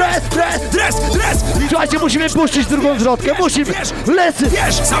dres. Słuchajcie, musimy puścić drugą zwrotkę, musimy. Lecy!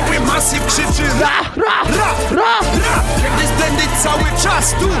 Wiesz, cały Masyw krzyczy Kiedy Splendid cały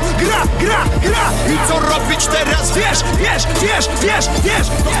czas tu gra. I co robić teraz, wiesz?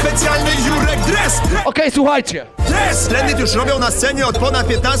 To specjalny Jurek dres. Okej, słuchajcie. Splendid już robią na scenie od ponad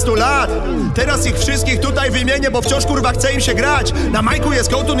 15 lat. Teraz ich wszystkich tutaj wymienię, bo wciąż kurwa chce im się grać. Na majku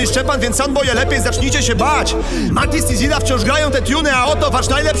jest Kołtun i Szczepan, więc Sunboye lepiej zacznijcie się bać. Matis i Zida wciąż grają te tuny, a oto wasz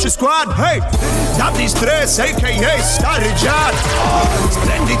najlepszy skład. Hej! Daddy Stress, a.k.a. Stary Dziad.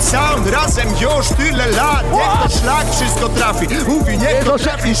 Splendid Sound, razem już tyle lat. Niech to szlak wszystko trafi. Mówi, niech to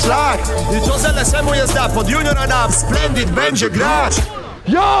trafi szlak. I to z LSM-u jest da, pod Juniora na Splendid będzie grać.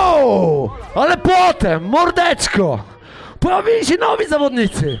 Yo! Ale potem, mordeczko, pojawili się nowi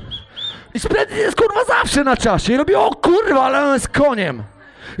zawodnicy. I Splendid jest kurwa zawsze na czasie. I robią, o kurwa, ale on jest koniem.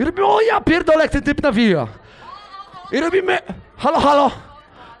 I robią, o ja pierdolę, jak ten typ nawija. I robimy, halo.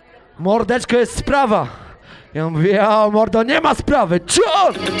 Mordeczko, jest sprawa. Ja mówię, a mordo, nie ma sprawy.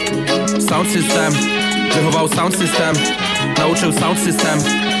 Ciol! Sound system, wychował sound system, nauczył sound system,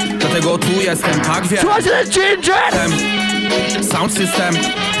 dlatego tu jestem, tak wiem. Słuchajcie, to jest Ginger! Sound system,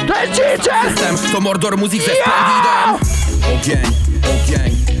 to jest Ginger! System, to Mordor Muzik ze Splendidem. Ogień.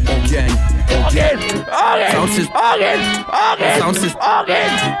 Sound system. Sound system.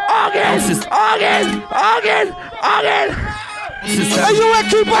 Ej,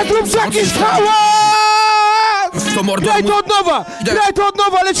 ekipa, zrób jakiś hałas! To Mordor Graj to od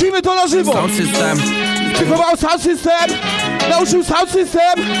nowa, lecimy to na żywo! Sound system. Wychował sound system, nauczył sound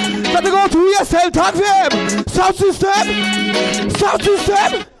system, dlatego tu jestem, tak wiem! Sound system,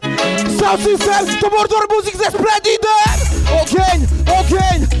 to Mordor Muzik ze Splendidem!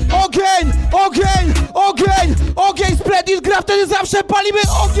 Ogień, Splendid gra, wtedy zawsze palimy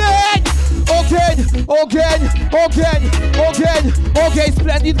ogień! Ogień,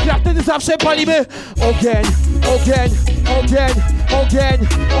 Splendid gra, wtedy zawsze palimy ogień,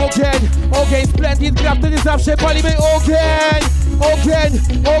 Splendid gra, wtedy zawsze palimy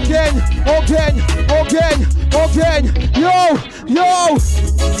ogień, yo!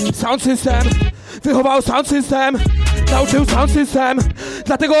 Sound system, wychował sound system, nauczył sound system,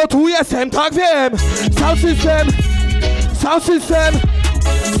 dlatego tu jestem, tak wiem!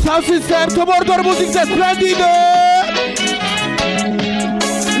 Sound system, to Mordor Muzik ze Splendidem!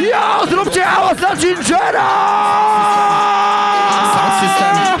 Yo, zróbcie hałas dla Gingera!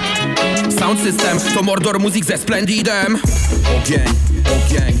 Sound system, to Mordor Muzik ze Splendidem.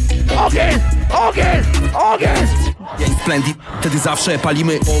 Ogień, Splendid, wtedy zawsze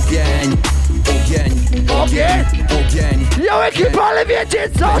palimy ogień. Yo, ekipa, ale wiecie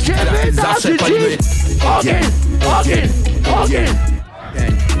co się wydarzy zawsze palimy ogień.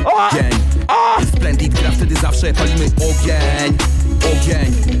 Splendid gra, wtedy zawsze palimy ogień.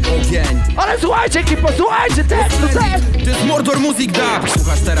 Ale słuchajcie, ekipa, słuchajcie, tekstu. To jest Mordor Muzik dub.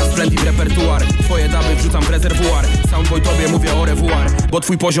 Słuchasz teraz Splendid repertuar. Twoje duby wrzucam w rezerwuar. Soundboy tobie mówię au revoir, bo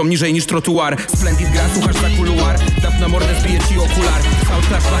twój poziom niżej niż trotuar. Splendid gra, słuchasz za kuluar. Dub na mordę zbije ci okular. Sound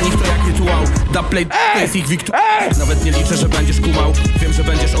clash dla nich to jak rytuał. Dub play to jest ich wiktu. Nawet nie liczę, że będziesz kumał. Wiem, że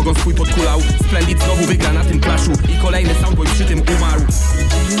będziesz ogon swój podkulał. Splendid znowu wygra na tym klaszu. I kolejny Soundboy przy tym umarł.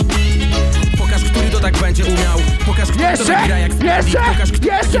 Pokaż, który to tak będzie umiał. Pokaż, który to tak gra jak Splendid. Pokaż,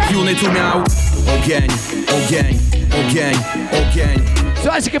 który tuny tu miał. Ogień.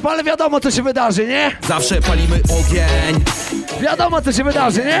 Słuchajcie, ekipa, ale wiadomo co się wydarzy, nie? Zawsze palimy ogień. Wiadomo co się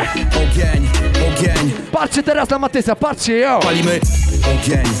wydarzy, nie? Ogień. Patrzcie teraz na Matysa, patrzcie, yo! Palimy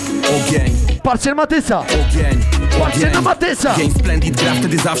ogień. Patrzcie na Matysa! Patrzcie na Matysa! Ogień, Splendid gra,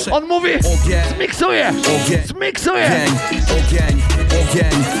 wtedy zawsze on mówi, zmiksuje! Ogień.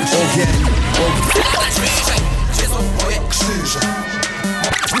 Gdzie są moje krzyże?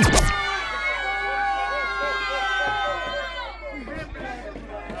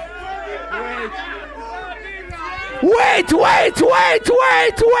 Wait!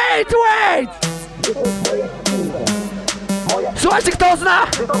 Słuchajcie, kto zna?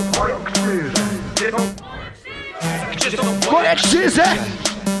 Moje krzyże!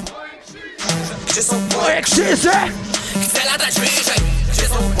 Moje krzyże! Chcę latać wyżej. Gdzie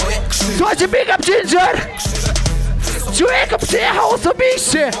są moje krzyże? Słuchajcie, big up Ginger! Człowieku przyjechał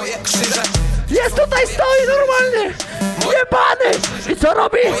osobiście! Jest tutaj, stoi normalnie! Jebany! I co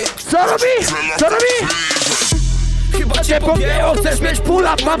robi? Chyba cię pogięło, chcesz mieć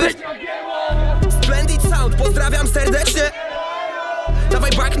pull-up, ma być Splendid Sound, pozdrawiam serdecznie.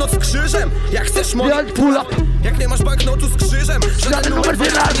 Dawaj banknot z krzyżem, jak chcesz pull-up. Jak nie masz banknotu z krzyżem, żaden numer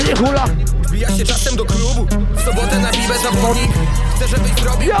wyraźnie nie hula. Wbija się czasem do klubu, w sobotę na bibę zawodnik. Chcę, żebyś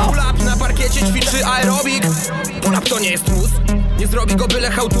zrobił pull-up, na parkiecie ćwiczy aerobik. Pull-up to nie jest mus, nie zrobi go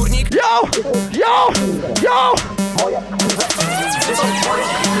byle chałturnik. Yo!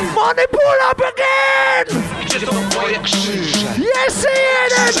 Money pull-up again! Gdzie są moje krzyże? Jeszcze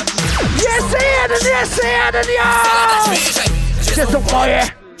jeden, yo! Gdzie są moje?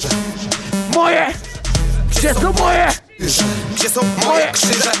 Gdzie są moje? Gdzie są moje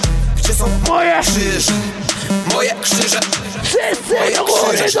krzyże? Gdzie są moje krzyże? Moje krzyże. Wszyscy do góry!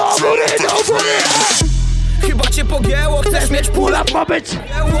 Chyba cię pogięło, chcesz mieć pull-up, ma być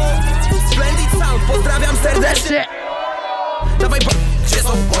Splendid Sound, pozdrawiam serdecznie. Dawaj gdzie są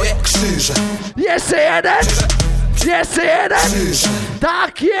moje krzyże? Jeszcze jeden!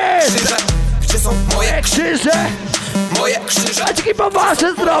 Tak jest! Gdzie są moje krzyże? Moje krzyże. Maćki, po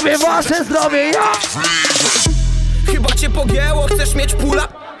wasze zdrowie, ja! Chyba cię pogięło, chcesz mieć pull-up?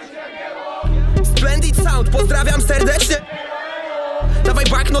 Splendid Sound, pozdrawiam serdecznie. Dawaj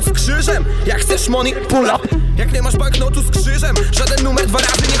banknot z krzyżem, jak chcesz money pull-up. Jak nie masz banknotu z krzyżem, żaden numer 2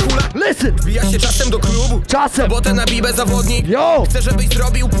 razy nie hula. Listen! Wbija się czasem do klubu, czasem. Sobotę na bibę zawodnik. Yo! Chcę, żebyś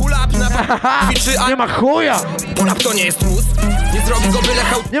zrobił pull-up na ćwiczy, nie ma chuja! Pull-up to nie jest mus, nie zrobi go byle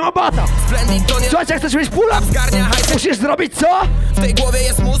nie ma bata! Splendid to nie... Słuchajcie, jak chcesz mieć pull-up, zgarnia hajs. Musisz zrobić co? W tej głowie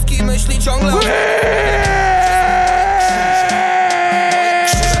jest mózg i myśli ciągle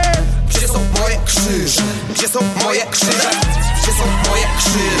Gdzie są moje krzyże? Gdzie są moje krzyże? Gdzie są moje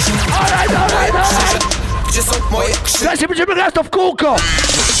krzyże? Gdzie są moje krzyże? Słuchajcie, będziemy grać to w kółko!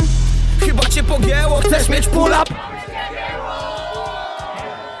 Chyba cię pogięło, chcesz mieć pull-up?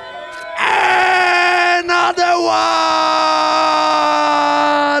 Another one!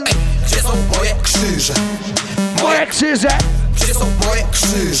 Gdzie są moje krzyże? Moje krzyże! Gdzie są moje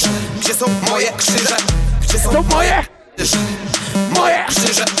krzyże? Gdzie są moje krzyże? Gdzie są moje? Moje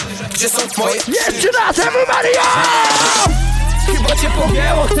krzyże! Gdzie są moje krzyże? Jeszcze raz, everybody! Chyba cię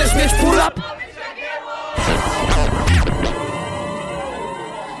pogięło, chcesz mieć pull-up?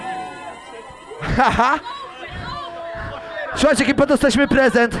 Haha! Słuchajcie, kiedy dostaliśmy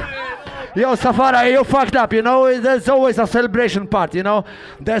prezent. Yo, Safara, you fucked up, you know? There's always a celebration part, you know?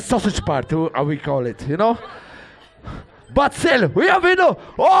 There's sausage part, we call it, you know? But still, we have it.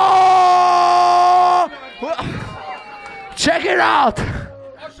 Oh! Check it out!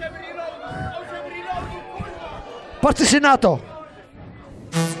 Patrzcie się na to!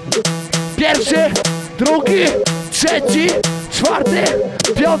 Pierwszy, drugi, trzeci, czwarty,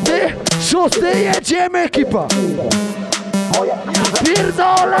 piąty, szósty, jedziemy ekipa!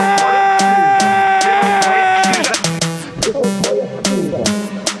 Pierdolę!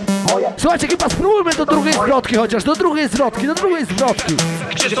 Słuchajcie, ekipa, spróbujmy do drugiej zwrotki chociaż, do drugiej zwrotki.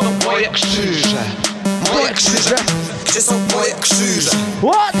 Gdzie są moje krzyże? Moje krzyże? Gdzie są moje krzyże?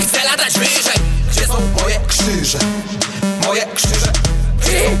 What? Chcę latać wyżej! Gdzie są moje krzyże? Moje krzyże?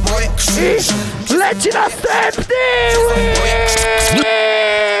 Gdzie są moje krzyże? Leci następny!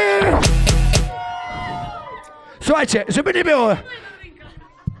 Słuchajcie, żeby nie było...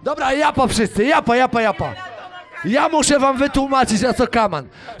 Dobra, japa wszyscy, japa. Ja muszę wam wytłumaczyć, na co kaman.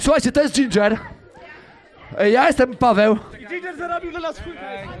 Słuchajcie, to jest Ginger. Ja jestem Paweł. Ginger zarobił dla nas chuj.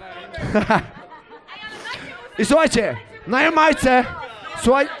 I słuchajcie, na Jamajce...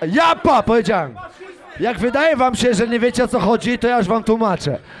 Słuchaj, japa powiedziałem. Jak wydaje wam się, że nie wiecie, o co chodzi, to ja już wam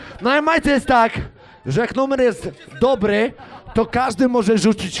tłumaczę. Na Jamajce jest tak, że jak numer jest dobry, to każdy może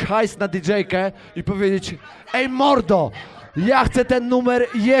rzucić hajs na DJ-kę i powiedzieć: ej mordo, ja chcę ten numer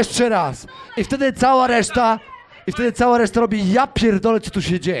jeszcze raz. I wtedy cała reszta robi: ja pierdolę, co tu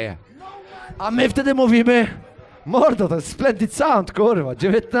się dzieje. A my wtedy mówimy: mordo, to jest Splendid Sound, kurwa,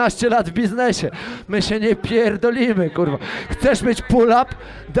 19 lat w biznesie, my się nie pierdolimy, kurwa. Chcesz mieć pull-up?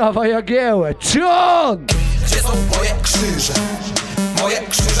 Dawaj jagiełę, cion! Gdzie są moje krzyże? Moje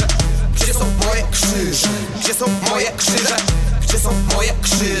krzyże? Gdzie są moje krzyże? Gdzie są moje krzyże? Gdzie są moje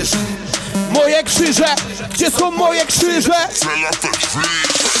krzyże? Moje krzyże! Gdzie są moje krzyże?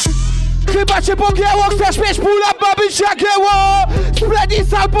 Chyba cię pogięło, chcesz mieć pull-up, ma być jagieło! Splendid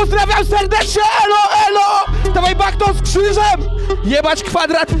Sound, pozdrawiam serdecznie, elo! Dawaj banknot z krzyżem! Jebać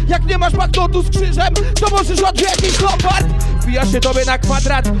kwadrat, jak nie masz banknotu z krzyżem, to możesz odwiedzić Lombard! Wbija się do mnie na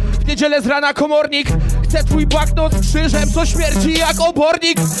kwadrat, w niedzielę z rana komornik. Chcę twój banknot z krzyżem, co śmierdzi jak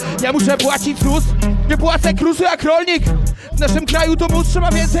obornik. Ja muszę płacić ZUS, nie płacę krusu jak rolnik. W naszym kraju to mus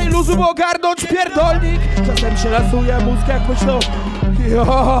trzeba więcej luzu, by ogarnąć pierdolnik. Czasem się lasuje mózg jak myślą: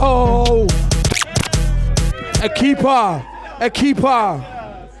 yo! Ekipa!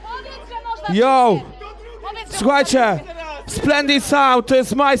 Yo! Słuchajcie, Splendid Sound to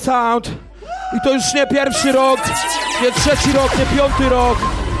jest my sound i to już nie pierwszy rok, nie trzeci rok, nie piąty rok.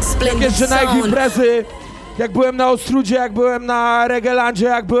 Jak jeżdżę na ich imprezy, jak byłem na Ostrudzie, jak byłem na Regelandzie,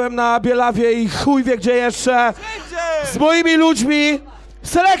 jak byłem na Bielawie i chuj wie gdzie jeszcze. Z moimi ludźmi.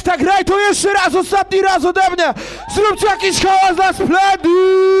 Selekta, graj to jeszcze raz, ostatni raz ode mnie. Zróbcie jakiś hałas dla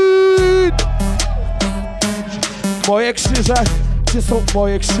Splendid! Moje krzyże, gdzie są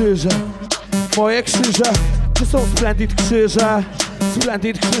moje krzyże? Moje krzyże, gdzie są Splendid krzyże?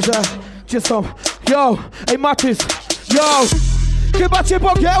 Splendid krzyże, gdzie są? Yo, ej Matys, yo! Chyba cię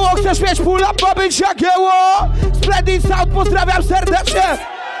pogięło, chcesz mieć pull-up, ma być jagieło! Splendid Sound, pozdrawiam serdecznie!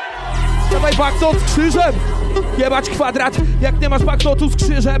 Dawaj backnote z krzyżem! Jebać kwadrat, jak nie masz backnote'u z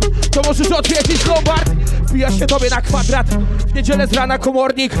krzyżem, to możesz odwiedzić Lombard. Wbija się tobie na kwadrat, w niedzielę z rana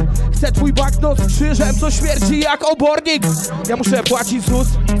komornik. Chcę twój backnote z krzyżem, co śmierdzi jak obornik. Ja muszę płacić ZUS,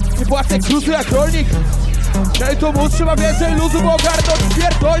 nie płacę kruzy jak rolnik. Hej to móc, trzeba więcej luzu, bo ogarnąć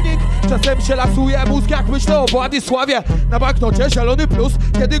pierdolnik. Czasem się lasuje mózg, jak myślę o Władysławie. Na banknocie zielony plus,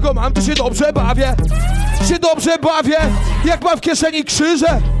 kiedy go mam, to się dobrze bawię. Się dobrze bawię, jak mam w kieszeni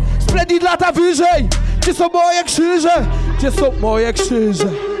krzyże. Splendid lata wyżej, gdzie są moje krzyże? Gdzie są moje krzyże?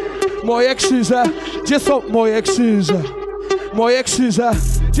 Moje krzyże, gdzie są moje krzyże? Moje krzyże,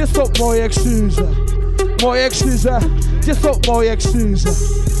 gdzie są moje krzyże? Moje krzyże, gdzie są moje krzyże?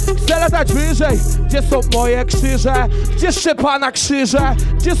 Chcę latać wyżej, gdzie są moje krzyże? Gdzie Szczepana krzyże?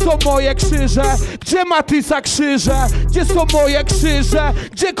 Gdzie są moje krzyże? Gdzie Matysa krzyże? Gdzie są moje krzyże?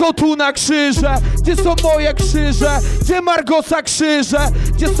 Gdzie Kotuna krzyże? Gdzie są moje krzyże? Gdzie Margosa krzyże?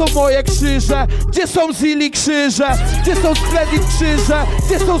 Gdzie są moje krzyże? Gdzie są Zili krzyże? Gdzie są Splendid krzyże?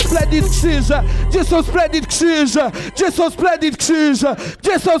 Gdzie są Splendid krzyże? Gdzie są Splendid krzyże? Gdzie są Splendid krzyże?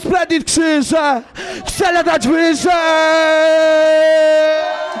 Gdzie są Splendid krzyże? Chcę latać wyżej!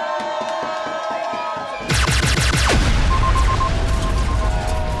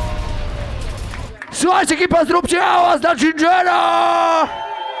 Słuchajcie, ekipa, zróbcie hałas dla Gingera!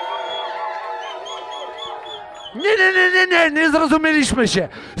 Nie zrozumieliśmy się.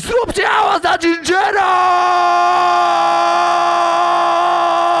 Zróbcie hałas dla Gingera!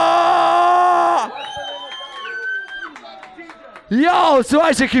 Yo,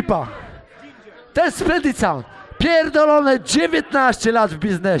 słuchajcie, ekipa. To jest Splendid Sound. Pierdolone 19 lat w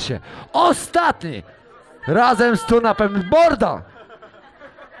biznesie. Ostatni. Razem z Tunapem Borda.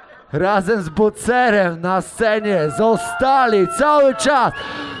 Razem z Bucerem na scenie zostali cały czas.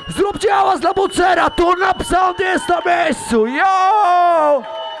 Zróbcie hałas dla Bucera, Tunap Sound jest na miejscu, yo!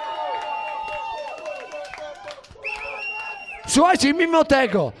 Słuchajcie, mimo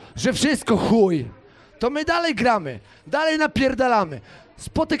tego, że wszystko chuj, to my dalej gramy, dalej napierdalamy.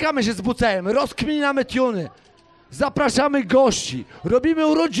 Spotykamy się z Bucerem, rozkminiamy tuny, zapraszamy gości, robimy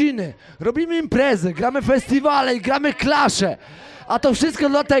urodziny, robimy imprezy, gramy festiwale i gramy klasze. A to wszystko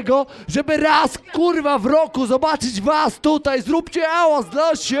dlatego, żeby raz, kurwa, w roku zobaczyć was tutaj. Zróbcie hałas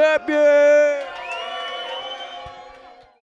dla siebie!